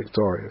not been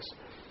victorious.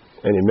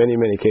 And in many,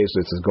 many cases,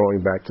 it's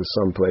going back to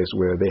some place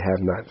where they have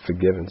not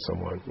forgiven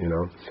someone,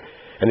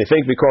 And they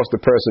think because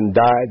the person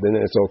died, then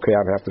it's okay,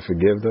 I don't have to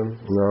forgive them.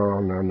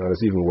 No,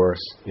 it's even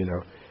worse,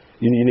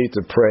 You need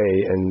to pray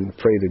and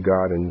pray to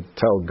God and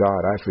tell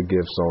God, I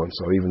forgive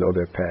so-and-so, even though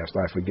they're past.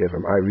 I forgive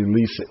him. I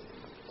release it.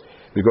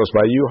 Because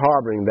by you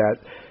harboring that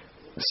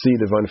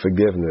seed of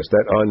unforgiveness,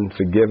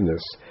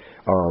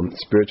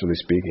 spiritually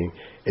speaking,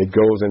 it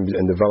goes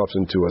and develops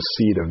into a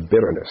seed of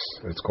bitterness,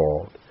 it's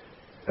called.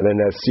 And then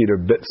that seed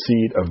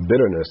of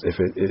bitterness,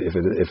 if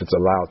it's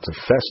allowed to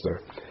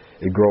fester,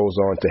 it grows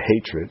on to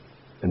hatred.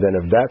 And then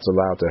if that's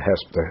allowed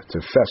to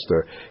fester,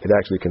 it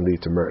actually can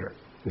lead to murder,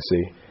 you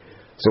see.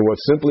 So what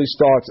simply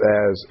starts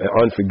as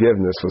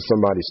unforgiveness for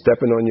somebody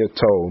stepping on your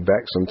toe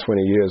back some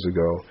 20 years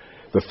ago,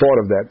 the thought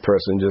of that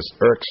person just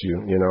irks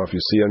you. If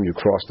you see them, you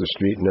cross the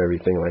street and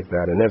everything like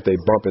that. And if they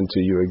bump into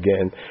you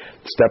again,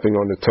 stepping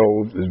on the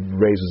toe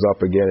raises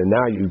up again, and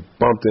now you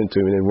bumped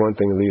into him, and then one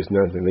thing leads to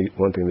another,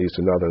 one thing leads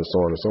to another, and so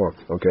on and so on.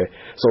 Okay?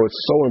 So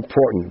it's so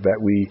important that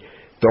we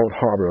don't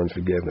harbor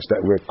unforgiveness,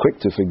 that we're quick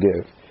to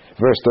forgive.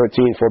 Verse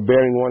 13,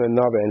 forbearing one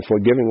another and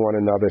forgiving one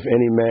another. If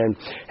any man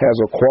has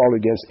a quarrel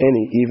against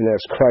any, even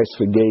as Christ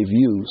forgave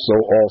you, so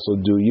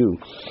also do you.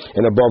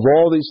 And above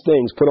all these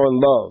things, put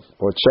on love,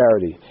 or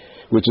charity,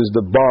 which is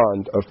the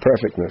bond of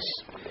perfectness.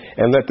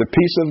 And let the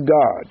peace of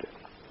God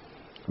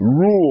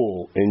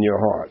rule in your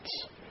hearts,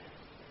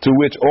 to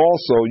which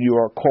also you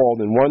are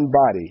called in one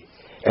body,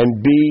 and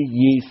be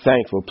ye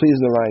thankful. Please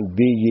underline,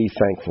 be ye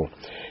thankful.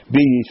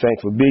 Be ye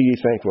thankful. Be ye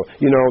thankful.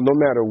 You know, no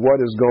matter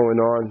what is going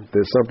on,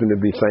 there's something to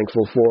be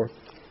thankful for.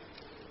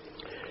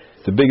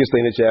 The biggest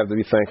thing that you have to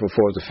be thankful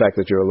for is the fact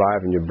that you're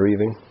alive and you're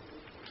breathing.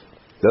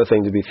 The other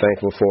thing to be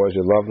thankful for is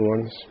your loved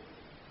ones,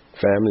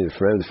 family, your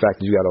friends, the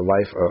fact that you got a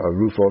life, a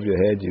roof over your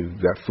head, you've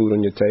got food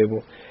on your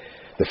table,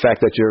 the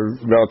fact that you're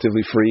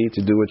relatively free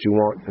to do what you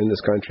want in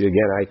this country.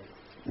 Again, I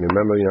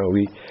remember,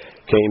 we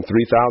came 3,000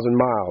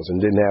 miles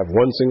and didn't have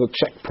one single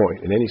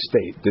checkpoint in any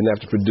state, didn't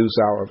have to produce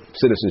our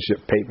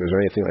citizenship papers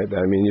or anything like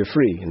that. I mean, you're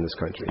free in this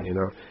country,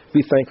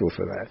 Be thankful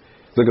for that.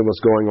 Look at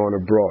what's going on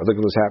abroad. Look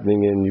at what's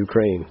happening in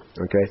Ukraine,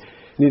 okay?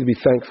 You need to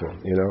be thankful,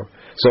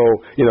 So,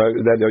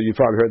 you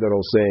probably heard that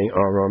old saying,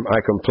 I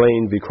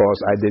complained because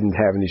I didn't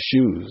have any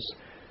shoes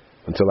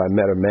until I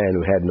met a man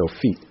who had no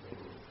feet,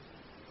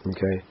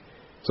 okay?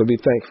 So be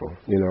thankful,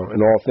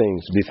 in all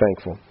things, be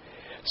thankful.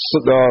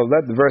 So,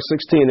 let verse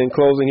 16 in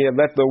closing here,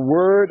 let the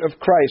word of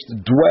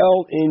Christ dwell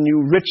in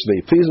you richly.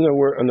 Please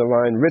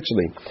underline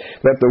richly.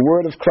 Let the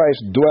word of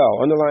Christ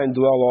dwell. Underline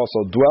dwell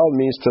also. Dwell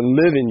means to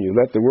live in you.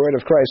 Let the word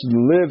of Christ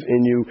live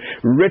in you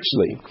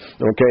richly.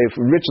 Okay,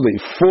 richly,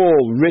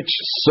 full, rich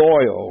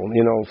soil,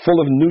 full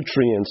of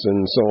nutrients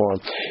and so on.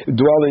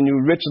 Dwell in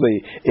you richly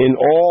in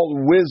all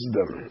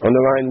wisdom.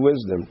 Underline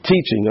wisdom.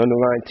 Teaching,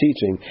 underline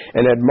teaching.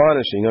 And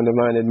admonishing,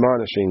 underline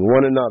admonishing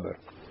one another.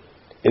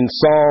 In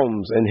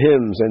psalms and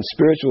hymns and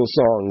spiritual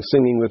songs,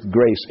 singing with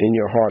grace in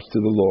your hearts to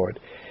the Lord.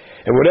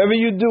 And whatever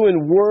you do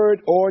in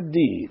word or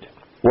deed,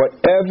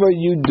 whatever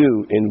you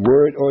do in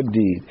word or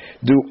deed,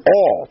 do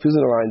all, please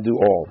underline do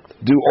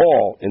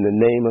all in the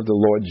name of the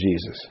Lord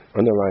Jesus.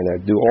 Underline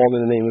that, do all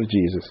in the name of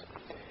Jesus.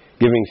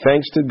 Giving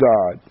thanks to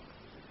God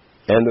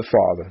and the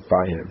Father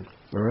by Him.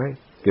 All right?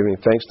 Giving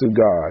thanks to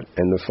God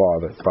and the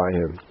Father by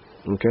Him.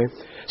 Okay?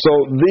 So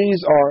these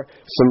are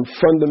some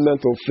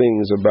fundamental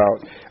things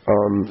about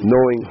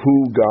knowing who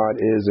God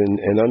is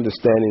and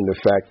understanding the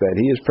fact that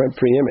He is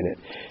preeminent.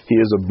 He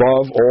is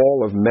above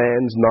all of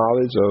man's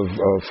knowledge of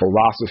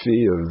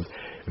philosophy, of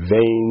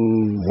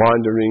vain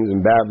wanderings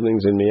and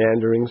babblings and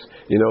meanderings.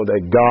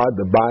 That God,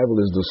 the Bible,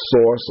 is the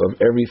source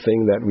of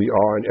everything that we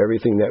are and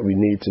everything that we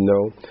need to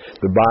know.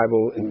 The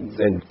Bible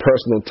and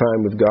personal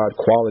time with God,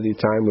 quality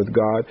time with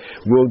God,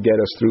 will get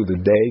us through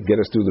the day,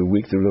 get us through the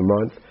week, through the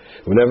month.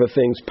 Whenever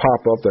things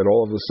pop up that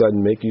all of a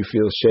sudden make you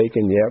feel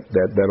shaken,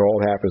 that all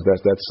happens.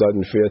 That's that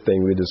sudden fear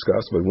thing we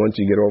discussed. But once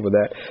you get over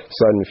that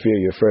sudden fear,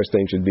 your first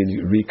thing should be to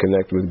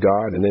reconnect with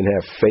God and then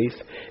have faith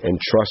and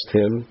trust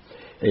Him.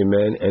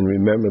 Amen. And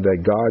remember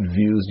that God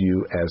views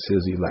you as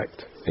His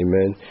elect.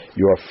 Amen.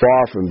 You are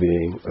far from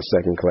being a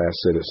second-class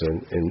citizen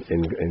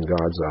in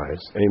God's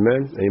eyes.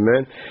 Amen.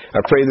 Amen. I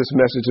pray this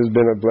message has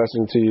been a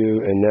blessing to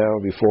you. And now,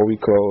 before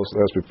we close,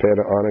 let's prepare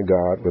to honor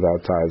God with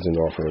our tithes and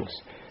offerings.